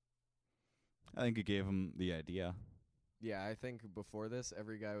 I think it gave him the idea. Yeah, I think before this,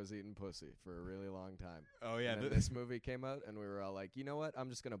 every guy was eating pussy for a really long time. Oh, yeah. And then this movie came out, and we were all like, you know what? I'm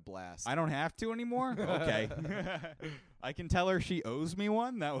just going to blast. I don't have to anymore? Okay. I can tell her she owes me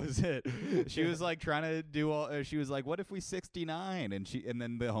one? That was it. She was, like, trying to do all... she was like, what if we 69? And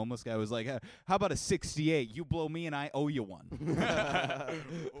then the homeless guy was like, how about a 68? You blow me, and I owe you one.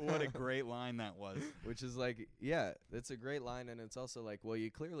 What a great line that was. Which is like, yeah, it's a great line, and it's also like, well, you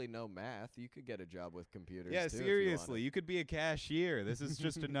clearly know math. You could get a job with computers, yeah, too, seriously. You could be a cashier. This is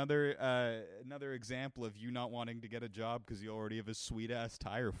just another example of you not wanting to get a job because you already have a sweet-ass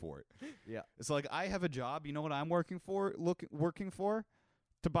tire fort. Yeah. It's like, I have a job. You know what I'm working for?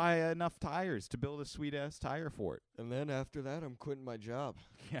 to buy enough tires to build a sweet ass tire fort. And then after that, I'm quitting my job.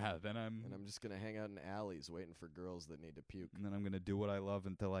 Yeah, then I'm just gonna hang out in alleys waiting for girls that need to puke. and then I'm gonna do what I love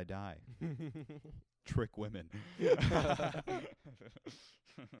until I die. Trick women.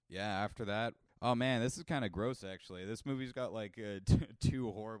 Yeah, after that. Oh man, this is kind of gross actually. This movie's got like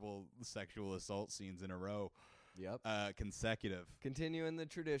 2 horrible sexual assault scenes in a row. Yep. Consecutive. Continuing the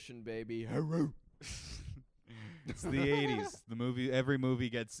tradition, baby. It's the 80s. Every movie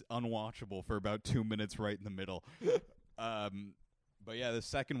gets unwatchable for about 2 minutes right in the middle. But yeah, the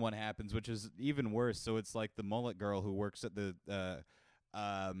second one happens, which is even worse. So it's like the mullet girl who works at the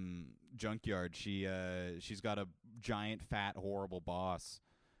junkyard. She's got a giant, fat, horrible boss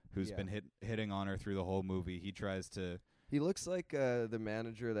who's been hitting on her through the whole movie. He tries to. He looks like the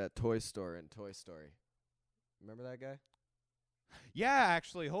manager of that toy store in Toy Story. Remember that guy? Yeah,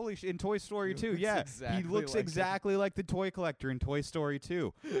 actually, in Toy Story 2, yeah. He looks exactly like the toy collector in Toy Story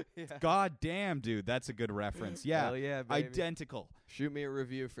 2. Yeah. God damn, dude, that's a good reference. Yeah, hell yeah, baby. Identical. Shoot me a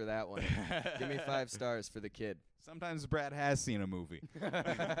review for that one. Give me 5 stars for the kid. Sometimes Brad has seen a movie.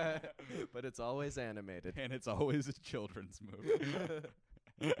 But it's always animated. And it's always a children's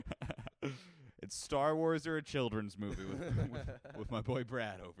movie. It's Star Wars or a children's movie with my boy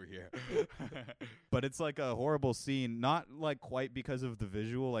Brad over here. But it's like a horrible scene, not like quite because of the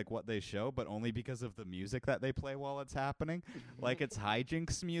visual, like what they show, but only because of the music that they play while it's happening. Like it's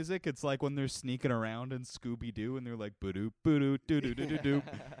hijinks music. It's like when they're sneaking around in Scooby-Doo and they're like boo-doo, boo-doo, doo-doo-doo-doo-doo.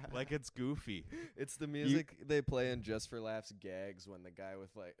 Like it's goofy. It's the music they play in Just for Laughs gags when the guy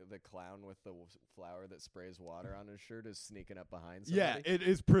with like the clown with the flower that sprays water on his shirt is sneaking up behind somebody. Yeah, it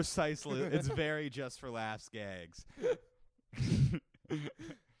is precisely. It's very Just for Laughs gags.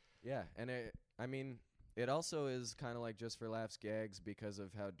 Yeah, and it also is kind of like Just for Laughs gags because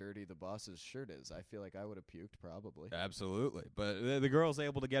of how dirty the boss's shirt is. I feel like I would have puked probably. Absolutely. But the girl's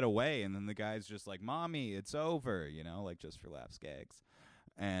able to get away, and then the guy's just like, Mommy, it's over, like Just for Laughs gags.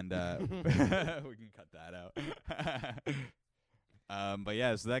 And we can cut that out. But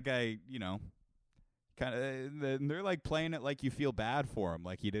yeah, so that guy, kind of, they're like playing it like you feel bad for him,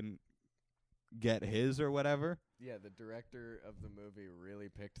 like he didn't get his or whatever. Yeah, the director of the movie really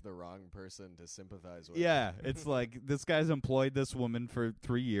picked the wrong person to sympathize with. Yeah, it's like this guy's employed this woman for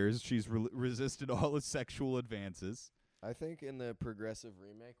 3 years. She's resisted all his sexual advances. I think in the progressive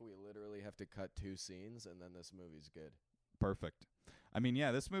remake, we literally have to cut 2 scenes, and then this movie's good. Perfect. I mean,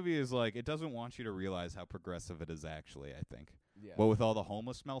 yeah, this movie is like, it doesn't want you to realize how progressive it is actually, I think. Yeah. Well, with all the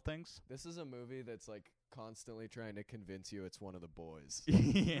homeless meltings. This is a movie that's like constantly trying to convince you it's one of the boys.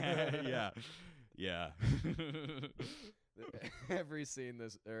 Yeah. Every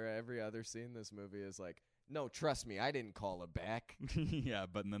other scene this movie is like, no, trust me, I didn't call her back. Yeah,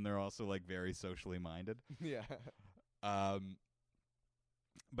 but then they're also like very socially minded. Yeah. But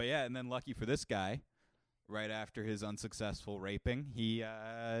yeah, and then lucky for this guy, right after his unsuccessful raping, he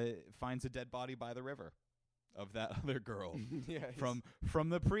finds a dead body by the river of that other girl. Yeah, from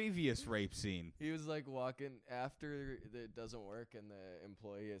the previous rape scene. He was like walking after it doesn't work and the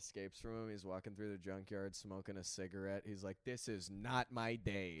employee escapes from him. He's walking through the junkyard smoking a cigarette. He's like, "This is not my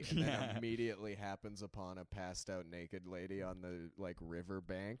day." And then immediately happens upon a passed out naked lady on the like river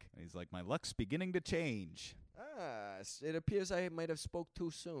bank. And he's like, "My luck's beginning to change." It appears I might have spoke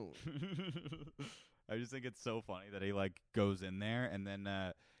too soon. I just think it's so funny that he like goes in there and then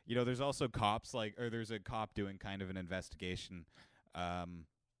there's also cops there's a cop doing kind of an investigation,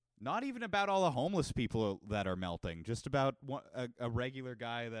 not even about all the homeless people that are melting, just about a regular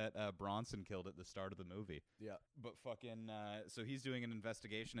guy that Bronson killed at the start of the movie. Yeah, but so he's doing an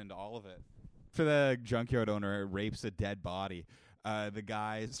investigation into all of it. For the junkyard owner rapes a dead body. The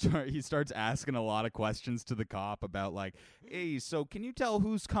guy he starts asking a lot of questions to the cop about like, hey, so can you tell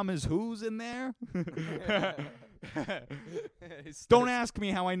who's come as who's in there? Don't ask me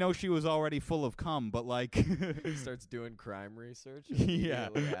how I know she was already full of cum, but like he starts doing crime research. Yeah.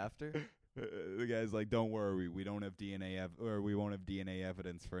 After the guy's like, don't worry, we don't have DNA we won't have DNA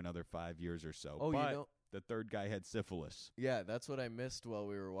evidence for another 5 years or so. Oh, but the third guy had syphilis. Yeah, that's what I missed while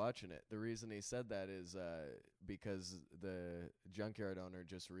we were watching it. The reason he said that is because the junkyard owner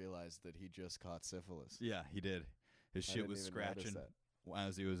just realized that he just caught syphilis. Yeah, he did. His shit was scratching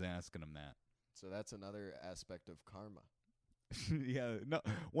as he was asking him that. So that's another aspect of karma. Yeah, no.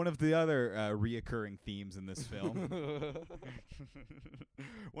 One of the other reoccurring themes in this film.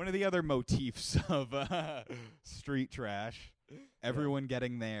 One of the other motifs of street trash. Everyone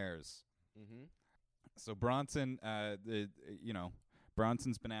getting theirs. Mm-hmm. So Bronson,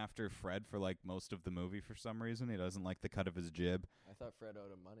 Bronson's been after Fred for like most of the movie for some reason. He doesn't like the cut of his jib. I thought Fred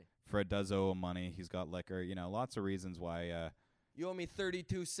owed him money. Fred does owe him money. He's got liquor. Lots of reasons why You owe me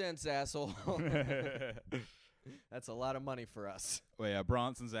 32 cents, asshole. That's a lot of money for us. Well, yeah,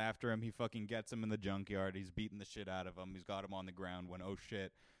 Bronson's after him. He fucking gets him in the junkyard. He's beating the shit out of him. He's got him on the ground when, oh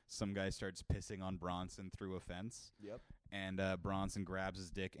shit, some guy starts pissing on Bronson through a fence. Yep. And Bronson grabs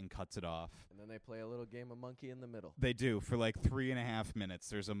his dick and cuts it off. And then they play a little game of monkey in the middle. They do. For like 3.5 minutes,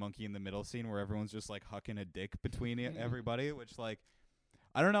 there's a monkey in the middle scene where everyone's just like hucking a dick between everybody, which like,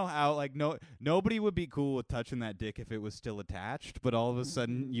 I don't know how, like, nobody would be cool with touching that dick if it was still attached, but all of a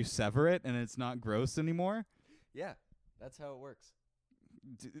sudden you sever it and it's not gross anymore. Yeah, that's how it works.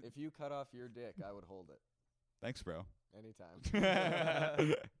 If you cut off your dick, I would hold it. Thanks, bro. Anytime.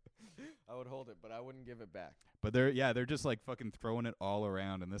 I would hold it, but I wouldn't give it back. But they're just like fucking throwing it all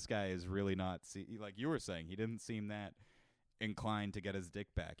around, and this guy is really not, like you were saying, he didn't seem that inclined to get his dick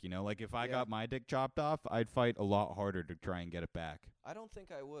back, you know? Like if I got my dick chopped off, I'd fight a lot harder to try and get it back. I don't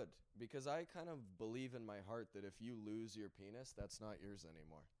think I would, because I kind of believe in my heart that if you lose your penis, that's not yours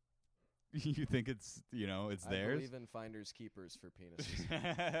anymore. You think it's, you know, it's theirs? I believe in finders keepers for penises,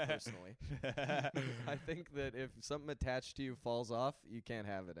 personally. I think that if something attached to you falls off, you can't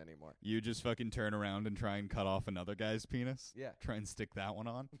have it anymore. You just fucking turn around and try and cut off another guy's penis? Yeah. Try and stick that one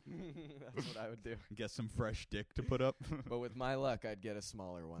on? That's what I would do. Get some fresh dick to put up? But with my luck, I'd get a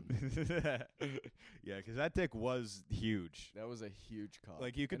smaller one. Yeah, because that dick was huge. That was a huge cock.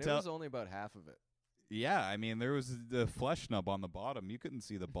 Like you could and tell. it was only about half of it. Yeah, I mean, there was the flesh nub on the bottom. You couldn't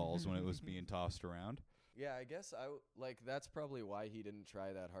see the balls when it was being tossed around. Yeah, I guess that's probably why he didn't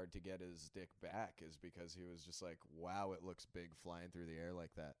try that hard to get his dick back, is because he was just like, wow, it looks big flying through the air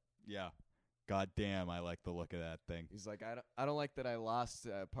like that. Yeah. God damn, I like the look of that thing. He's like, I don't like that I lost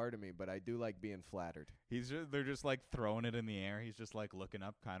part of me, but I do like being flattered. They're just like throwing it in the air. He's just like looking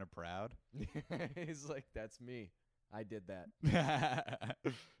up, kind of proud. He's like, that's me. I did that.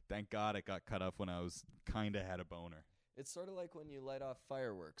 Thank God it got cut off when I was kind of had a boner. It's sort of like when you light off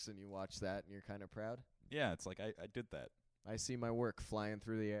fireworks and you watch that and you're kind of proud. Yeah, it's like I did that. I see my work flying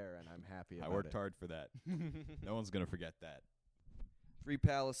through the air and I'm happy about it. I worked hard for that. No one's going to forget that. Free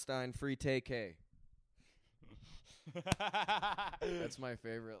Palestine, free TK. That's my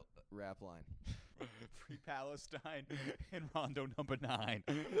favorite rap line. Free Palestine in Rondo number 9.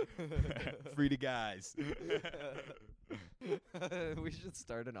 Free to guys. We should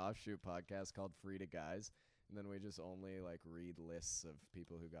start an offshoot podcast called Free to Guys, and then we just only like read lists of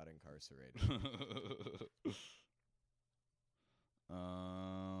people who got incarcerated.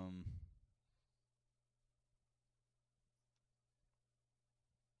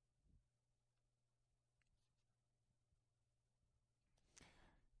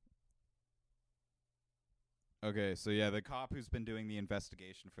 Okay, so yeah, the cop who's been doing the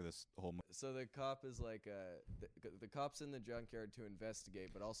investigation for this whole So the cop is like the cop's in the junkyard to investigate,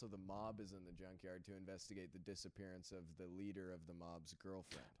 but also the mob is in the junkyard to investigate the disappearance of the leader of the mob's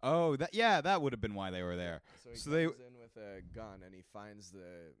girlfriend. Oh, that would have been why they were there. So he comes in with a gun and he finds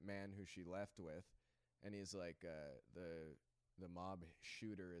the man who she left with, and he's like the mob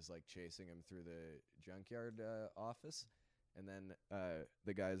shooter is like chasing him through the junkyard office. And then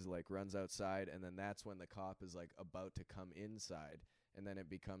the guy's like runs outside, and then that's when the cop is like about to come inside, and then it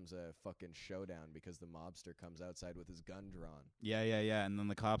becomes a fucking showdown because the mobster comes outside with his gun drawn. Yeah, and then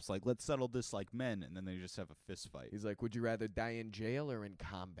the cop's like, let's settle this like men, and then they just have a fist fight. He's like, would you rather die in jail or in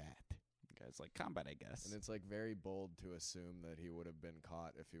combat? The guy's like, combat, I guess. And it's like very bold to assume that he would have been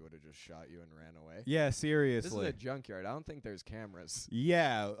caught if he would have just shot you and ran away. Yeah, seriously. This is a junkyard. I don't think there's cameras.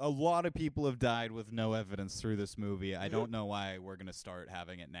 Yeah, a lot of people have died with no evidence through this movie. I don't know why we're going to start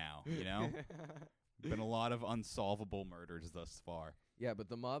having it now, you know? Been a lot of unsolvable murders thus far. Yeah, but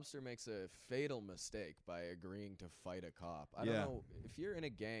the mobster makes a fatal mistake by agreeing to fight a cop. I don't know. If you're in a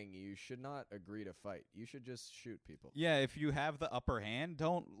gang, you should not agree to fight. You should just shoot people. Yeah, if you have the upper hand,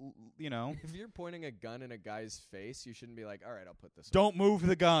 don't, you know. If you're pointing a gun in a guy's face, you shouldn't be like, all right, I'll put this Don't move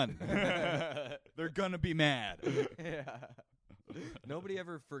the gun. They're going to be mad. Yeah. Nobody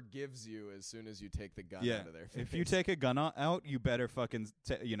ever forgives you as soon as you take the gun out of their face. If you take a gun out, you better fucking,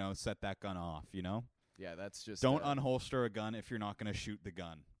 set that gun off, you know? Yeah, that's just... Don't unholster a gun if you're not going to shoot the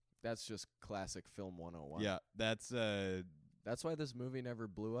gun. That's just classic film 101. Yeah, that's why this movie never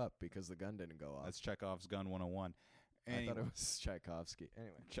blew up, because the gun didn't go off. That's Chekhov's gun 101. I thought it was Tchaikovsky.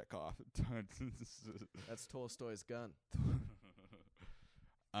 Anyway. Chekhov. That's Tolstoy's gun.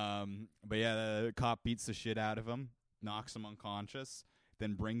 But yeah, the cop beats the shit out of him, knocks him unconscious,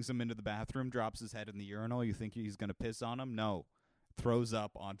 then brings him into the bathroom, drops his head in the urinal. You think he's going to piss on him? No. Throws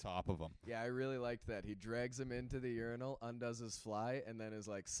up on top of him. Yeah, I really liked that. He drags him into the urinal, undoes his fly, and then is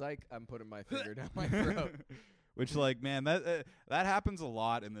like, psych, I'm putting my finger down my throat. Which, like, man, that happens a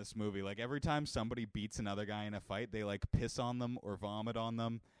lot in this movie. Like, every time somebody beats another guy in a fight, they, like, piss on them or vomit on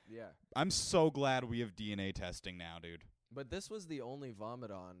them. Yeah. I'm so glad we have DNA testing now, dude. But this was the only vomit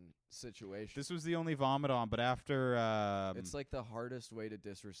on situation. This was the only vomit on, but after It's like the hardest way to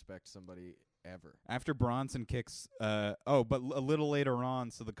disrespect somebody ever. after Bronson kicks but a little later on,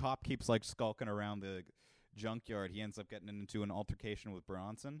 so the cop keeps like skulking around the junkyard. He ends up getting into an altercation with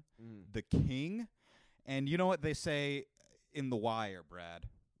Bronson, the king. And you know what they say in The Wire, Brad?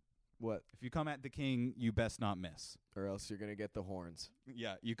 What? If you come at the king, you best not miss. Or else you're going to get the horns.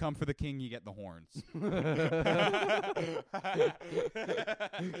 Yeah, you come for the king, you get the horns.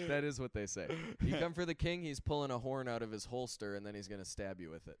 That is what they say. You come for the king, he's pulling a horn out of his holster, and then he's going to stab you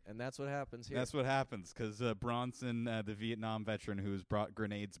with it. And that's what happens here. That's what happens, because Bronson, the Vietnam veteran who's brought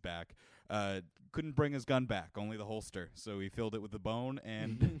grenades back, couldn't bring his gun back, only the holster. So he filled it with the bone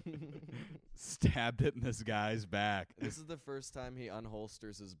and stabbed it in this guy's back. This is the first time he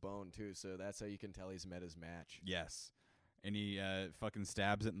unholsters his bone, too, so that's how you can tell he's met his match. Yes. And he fucking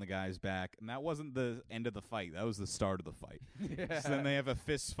stabs it in the guy's back. And that wasn't the end of the fight. That was the start of the fight. Yeah. So then they have a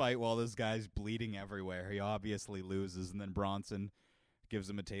fist fight while this guy's bleeding everywhere. He obviously loses, and then Bronson gives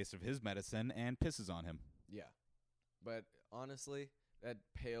him a taste of his medicine and pisses on him. Yeah. But honestly, that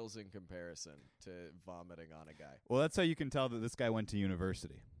pales in comparison to vomiting on a guy. Well, that's how you can tell that this guy went to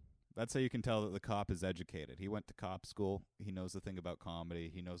university. That's how you can tell that the cop is educated. He went to cop school. He knows the thing about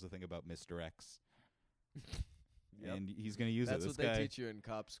comedy. He knows the thing about Mr. X. Yep. And he's going to use That's it. what This guy, they teach you in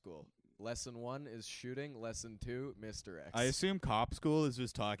cop school. Lesson 1 is shooting. Lesson 2, Mr. X. I assume cop school is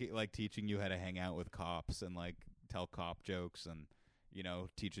just teaching you how to hang out with cops and like tell cop jokes and,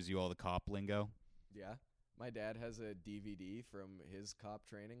 teaches you all the cop lingo. Yeah. My dad has a DVD from his cop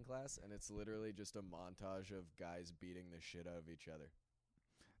training class, and it's literally just a montage of guys beating the shit out of each other.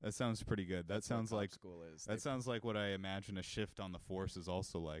 That sounds pretty good. That That's what sounds cop like school is. that sounds like what I imagine a shift on the force is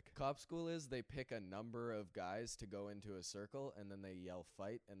also like. Cop school is they pick a number of guys to go into a circle, and then they yell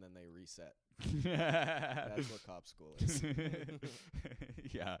fight, and then they reset. That's what cop school is.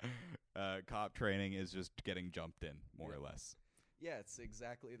 Yeah. Cop training is just getting jumped in, more or less. Yeah, it's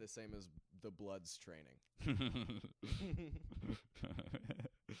exactly the same as the Bloods training.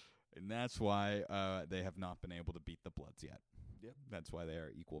 And that's why they have not been able to beat the Bloods yet. Yep. That's why they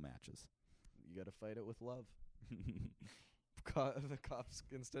are equal matches. You got to fight it with love. The cops,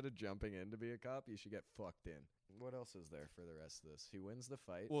 instead of jumping in to be a cop, you should get fucked in. What else is there for the rest of this? He wins the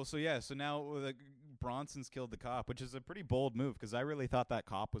fight. Well, so now Bronson's killed the cop, which is a pretty bold move because I really thought that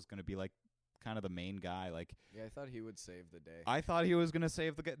cop was going to be like kind of the main guy. Like, yeah, I thought he would save the day. I thought he was going to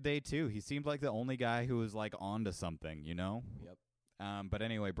save the day too. He seemed like the only guy who was like onto something, Yep. But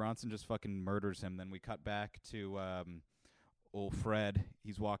anyway, Bronson just fucking murders him. Then we cut back to old Fred.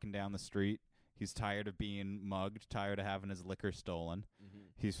 He's walking down the street. He's tired of being mugged, tired of having his liquor stolen. Mm-hmm.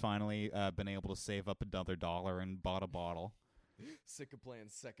 He's finally been able to save up another $1 and bought a bottle. Sick of playing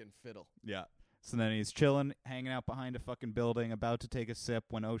second fiddle. Yeah. So then he's chilling, hanging out behind a fucking building, about to take a sip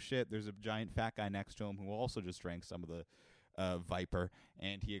when, oh shit, there's a giant fat guy next to him who also just drank some of the Viper,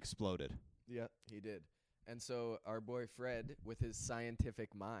 and he exploded. Yeah, he did. And so our boy Fred, with his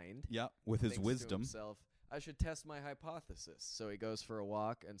scientific mind, Yeah, with his thinks to wisdom. himself, I should test my hypothesis. So he goes for a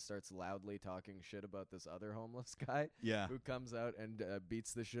walk and starts loudly talking shit about this other homeless guy Yeah. who comes out and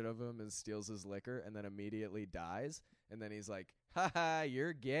beats the shit out of him and steals his liquor and then immediately dies. And then he's like, haha,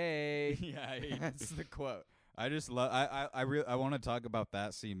 you're gay. Yeah, That's the quote. I just love. I want to talk about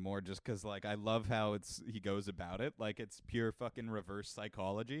that scene more, just because like I love how he goes about it. Like it's pure fucking reverse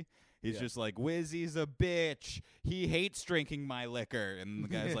psychology. He's just like, Wizzy's a bitch. He hates drinking my liquor, and the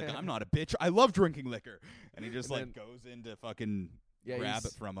guy's like, I'm not a bitch. I love drinking liquor, and he just And goes in to fucking Yeah, grab he's-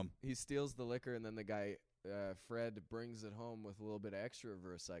 it from him. He steals the liquor, and then the guy, Fred, brings it home with a little bit of extra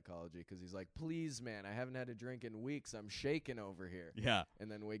reverse psychology because he's like, please, man, I haven't had a drink in weeks. I'm shaking over here. Yeah, And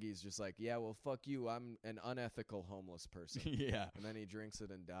then Wiggy's just like, yeah, well, fuck you. I'm an unethical homeless person. yeah. And then he drinks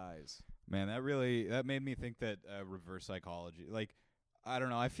it and dies. Man, that made me think that reverse psychology. Like, I don't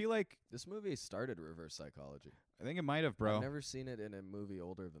know. I feel like This movie started reverse psychology. I think it might have, bro. I've never seen it in a movie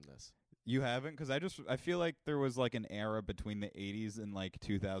older than this. You haven't? Because I feel like there was like an era between the 80s and like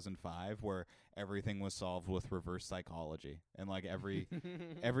 2005 where everything was solved with reverse psychology. And like every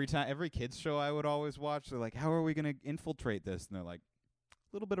kids show I would always watch, they're like, how are we going to infiltrate this? And they're like,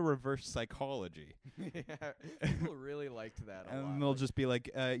 a little bit of reverse psychology. Yeah, people really liked that a lot. And they'll Like, just be like,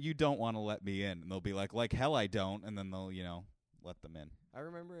 you don't want to let me in. And they'll be like hell I don't. And then they'll, let them in. I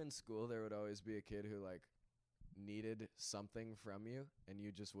remember in school there would always be a kid who like needed something from you and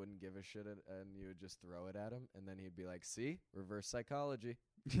you just wouldn't give a shit and you would just throw it at him and then he'd be like, see, reverse psychology.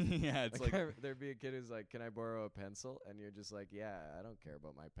 Yeah, it's like there'd be a kid who's like, "Can I borrow a pencil?" And you're just like, "Yeah, I don't care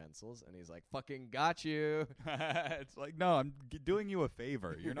about my pencils." And he's like, "Fucking got you." it's like, no, I'm doing you a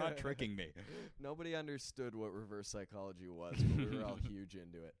favor. You're not tricking me. Nobody understood what reverse psychology was, but we were all huge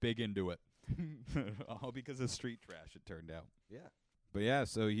into it. Big into it. All because of street trash, it turned out. Yeah. But yeah,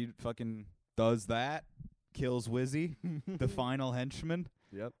 so he fucking does that, kills Wizzy, the final henchman.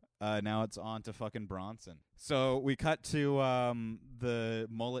 Yep. Now it's on to fucking Bronson. So we cut to the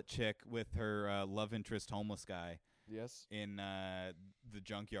mullet chick with her love interest homeless guy Yes. in the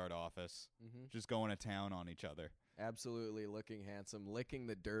junkyard office, Mm-hmm. just going to town on each other. Absolutely looking handsome, licking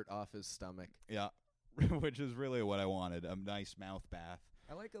the dirt off his stomach. Yeah, which is really what I wanted, a nice mouth bath.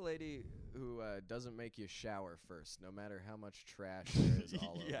 I like a lady who doesn't make you shower first, no matter how much trash there is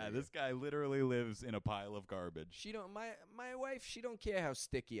all over Yeah, you. this guy literally lives in a pile of garbage. She don't. My wife. She don't care how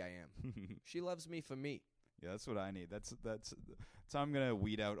sticky I am. She loves me for me. Yeah, that's what I need. That's how I'm gonna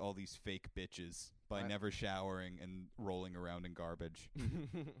weed out all these fake bitches by never showering and rolling around in garbage,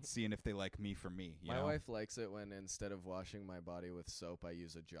 seeing if they like me for me. You My know? wife likes it when instead of washing my body with soap, I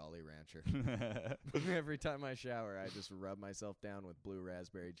use a Jolly Rancher. Every time I shower, I just rub myself down with blue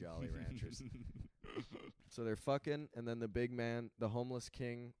raspberry Jolly Ranchers. So they're fucking, and then the big man, the homeless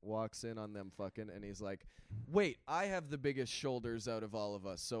king, walks in on them fucking, and he's like, "Wait, I have the biggest shoulders out of all of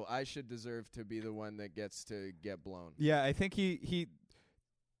us, so I should deserve to be the one that gets to get blown." Yeah, I think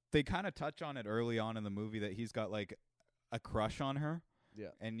they kind of touch on it early on in the movie that he's got like a crush on her. Yeah.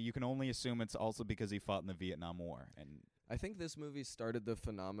 And you can only assume it's also because he fought in the Vietnam War. And I think this movie started the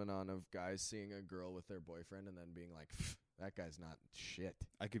phenomenon of guys seeing a girl with their boyfriend and then being like, "That guy's not shit."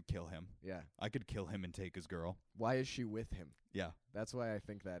 I could kill him. Yeah. I could kill him and take his girl. Why is she with him? Yeah. That's why I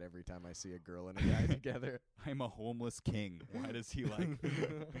think that every time I see a girl and a guy together. I'm a homeless king. Why does he like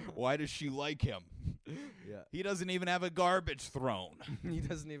why does she like him? Yeah. He doesn't even have a garbage throne. He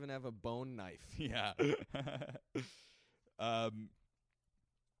doesn't even have a bone knife. Yeah.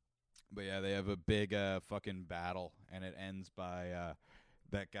 But yeah, they have a big fucking battle, and it ends by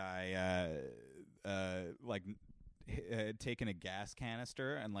that guy taking a gas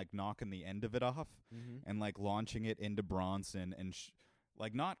canister and like knocking the end of it off, and like launching it into Bronson and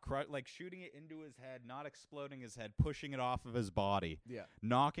like not like shooting it into his head, not exploding his head, pushing it off of his body, Yeah.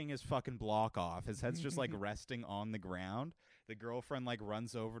 knocking his fucking block off. His head's just like resting on the ground. The girlfriend like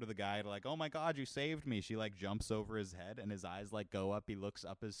runs over to the guy to like, "Oh my God, you saved me." She like jumps over his head and his eyes like go up. He looks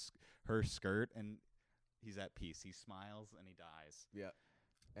up her skirt and he's at peace. He smiles and he dies. Yeah.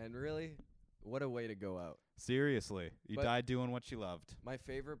 And really, what a way to go out. Seriously, you But- died doing what you loved. My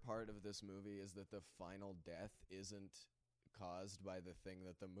favorite part of this movie is that the final death isn't caused by the thing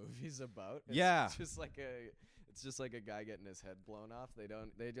that the movie's about. Yeah. It's just like a guy getting his head blown off.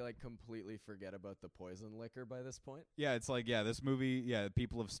 They like completely forget about the poison liquor by this point. Yeah, it's like, this movie,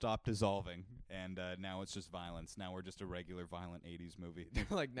 people have stopped dissolving, and now it's just violence. Now we're just a regular violent 80s movie.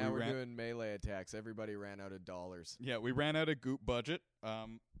 Like now We we're doing melee attacks. Everybody ran out of dollars. Yeah, we ran out of goop budget,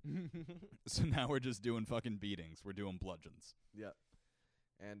 so now we're just doing fucking beatings. We're doing bludgeons. Yeah.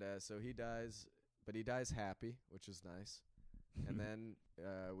 And so he dies, but he dies happy, which is nice. And then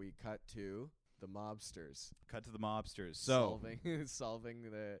we cut to the mobsters. Cut to the mobsters. So, solving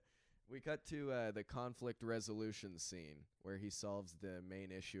the. We cut to the conflict resolution scene where he solves the main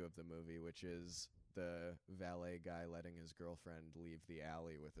issue of the movie, which is the valet guy letting his girlfriend leave the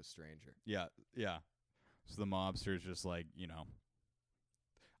alley with a stranger. yeah. So the mobsters just like,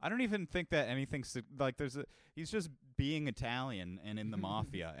 I don't even think that anything's like he's just being Italian and in the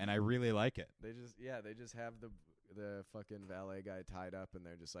mafia, and I really like it. They just have the fucking valet guy tied up, and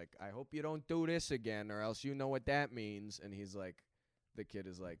they're just like, "I hope you don't do this again, or else you know what that means." And he's like, the kid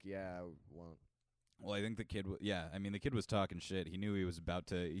is like, "Yeah, I won't." Well, I think the kid, the kid was talking shit. He knew he was about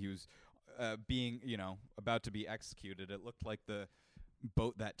to be executed. It looked like the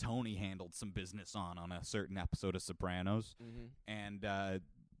boat that Tony handled some business on a certain episode of Sopranos. And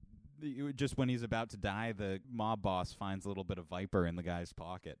just when he's about to die, the mob boss finds a little bit of Viper in the guy's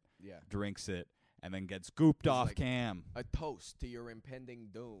pocket, Yeah. drinks it, and then gets gooped He's off like, cam. A toast to your impending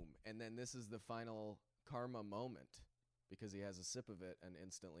doom. And then this is the final karma moment because he has a sip of it and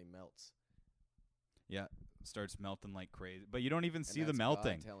instantly melts. Yeah, starts melting like crazy. But you don't even And see the that's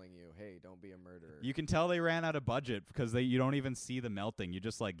melting. God telling you, "Hey, don't be a murderer." You can tell they ran out of budget because you don't even see the melting. You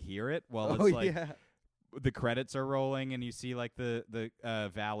just like hear it while oh it's like yeah. the credits are rolling and you see like the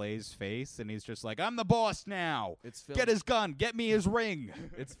valet's face and he's just like, "I'm the boss now. It's filmed. Get his gun. Get me his ring."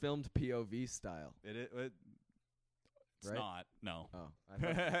 It's filmed POV style. It's Right? not. No. Oh,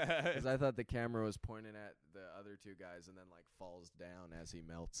 because I thought the camera was pointing at the other two guys and then like falls down as he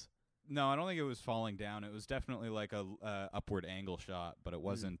melts. No, I don't think it was falling down. It was definitely like a upward angle shot, but it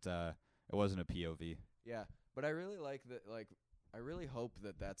wasn't. It wasn't a POV. Yeah, but I really like that. Like, I really hope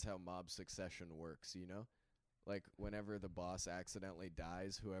that that's how mob succession works. You know, like whenever the boss accidentally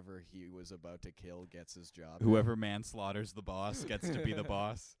dies, whoever he was about to kill gets his job. Whoever manslaughters the boss gets to be the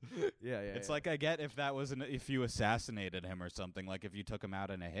boss. Yeah. It's like, I get if that was if you assassinated him or something, like if you took him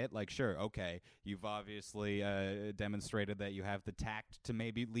out in a hit, like sure, okay, you've obviously demonstrated that you have the tact to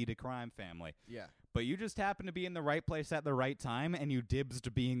maybe lead a crime family. Yeah. But you just happen to be in the right place at the right time, and you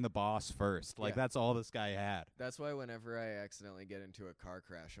dibsed being the boss first. Like, Yeah. that's all this guy had. That's why whenever I accidentally get into a car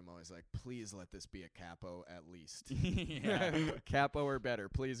crash, I'm always like, please let this be a capo at least. Capo or better,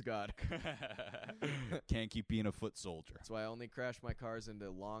 please God. Can't keep being a foot soldier. That's why I only crash my cars into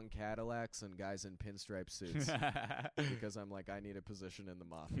long Cadillacs and guys in pinstripe suits. Because I'm like, I need a position in the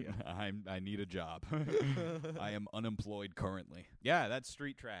mafia. I need a job. I am unemployed currently. Yeah, that's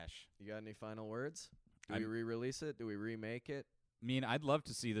street trash. You got any final words? Do I'm- we re-release it? Do we remake it? I mean, I'd love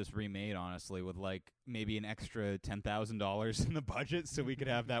to see this remade, honestly, with like maybe an extra $10,000 in the budget, so we could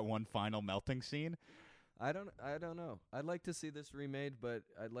have that one final melting scene. I don't know. I'd like to see this remade, but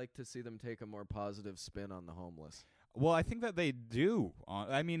I'd like to see them take a more positive spin on the homeless. Well, I think that they do.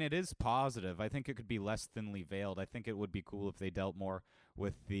 I mean, it is positive. I think it could be less thinly veiled. I think it would be cool if they dealt more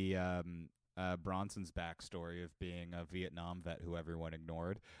with the Bronson's backstory of being a Vietnam vet who everyone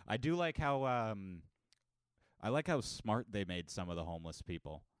ignored. I do like how smart they made some of the homeless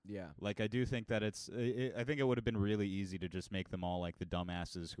people. Yeah. Like, I do think that I think it would have been really easy to just make them all like the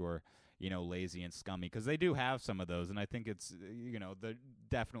dumbasses who are, lazy and scummy, because they do have some of those, and I think it's, there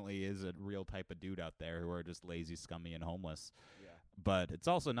definitely is a real type of dude out there who are just lazy, scummy, and homeless. Yeah. But it's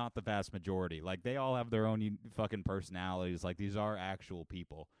also not the vast majority. Like, they all have their own fucking personalities. Like, these are actual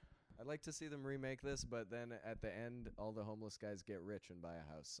people. I'd like to see them remake this, but then at the end, all the homeless guys get rich and buy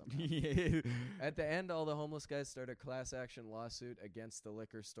a house somehow. At the end, all the homeless guys start a class action lawsuit against the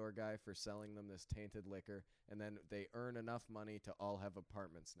liquor store guy for selling them this tainted liquor, and then they earn enough money to all have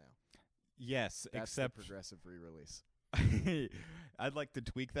apartments now. Yes, That's except the progressive re-release. I'd like to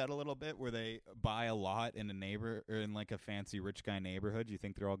tweak that a little bit, where they buy a lot in in like a fancy rich guy neighborhood. You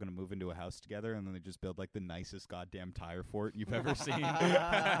think they're all going to move into a house together, and then they just build like the nicest goddamn tire fort you've ever seen.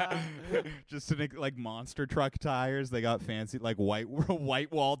 Just to make like monster truck tires. They got fancy like white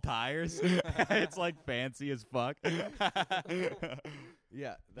wall tires. It's like fancy as fuck.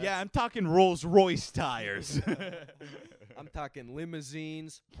 Yeah. Yeah, I'm talking Rolls Royce tires. I'm talking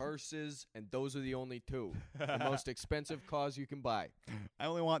limousines, hearses, and those are the only two. The most expensive cars you can buy. I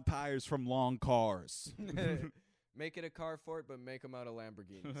only want tires from long cars. Make it a car fort, but make them out of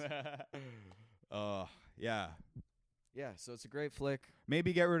Lamborghinis. Yeah. Yeah, so it's a great flick.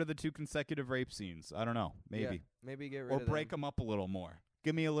 Maybe get rid of the 2 consecutive rape scenes. I don't know. Maybe. Yeah, maybe get rid Or of break them. them up a little more.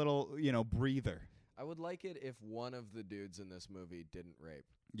 Give me a little, breather. I would like it if one of the dudes in this movie didn't rape.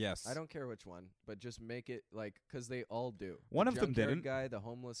 Yes. I don't care which one, but just make it like, because they all do. One The of them junkyard didn't. guy, the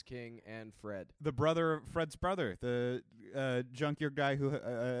homeless king, and Fred. Fred's brother, the junkyard guy who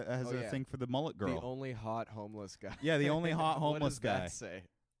has Oh, a yeah. thing for the mullet girl. The only hot homeless guy. Yeah, the only hot What homeless does guy. that say?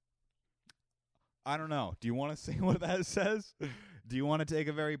 I don't know. Do you want to say what that says? Do you want to take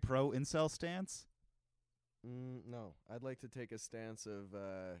a very pro-incel stance? No. I'd like to take a stance of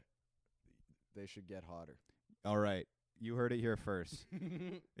they should get hotter. All right. You heard it here first.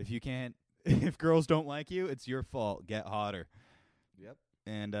 If girls don't like you, it's your fault. Get hotter. Yep.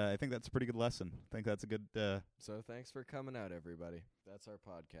 And I think that's a pretty good lesson. I think that's a good... So thanks for coming out, everybody. That's our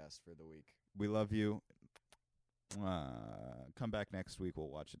podcast for the week. we love you. Come back next week. We'll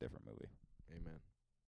watch a different movie. Amen.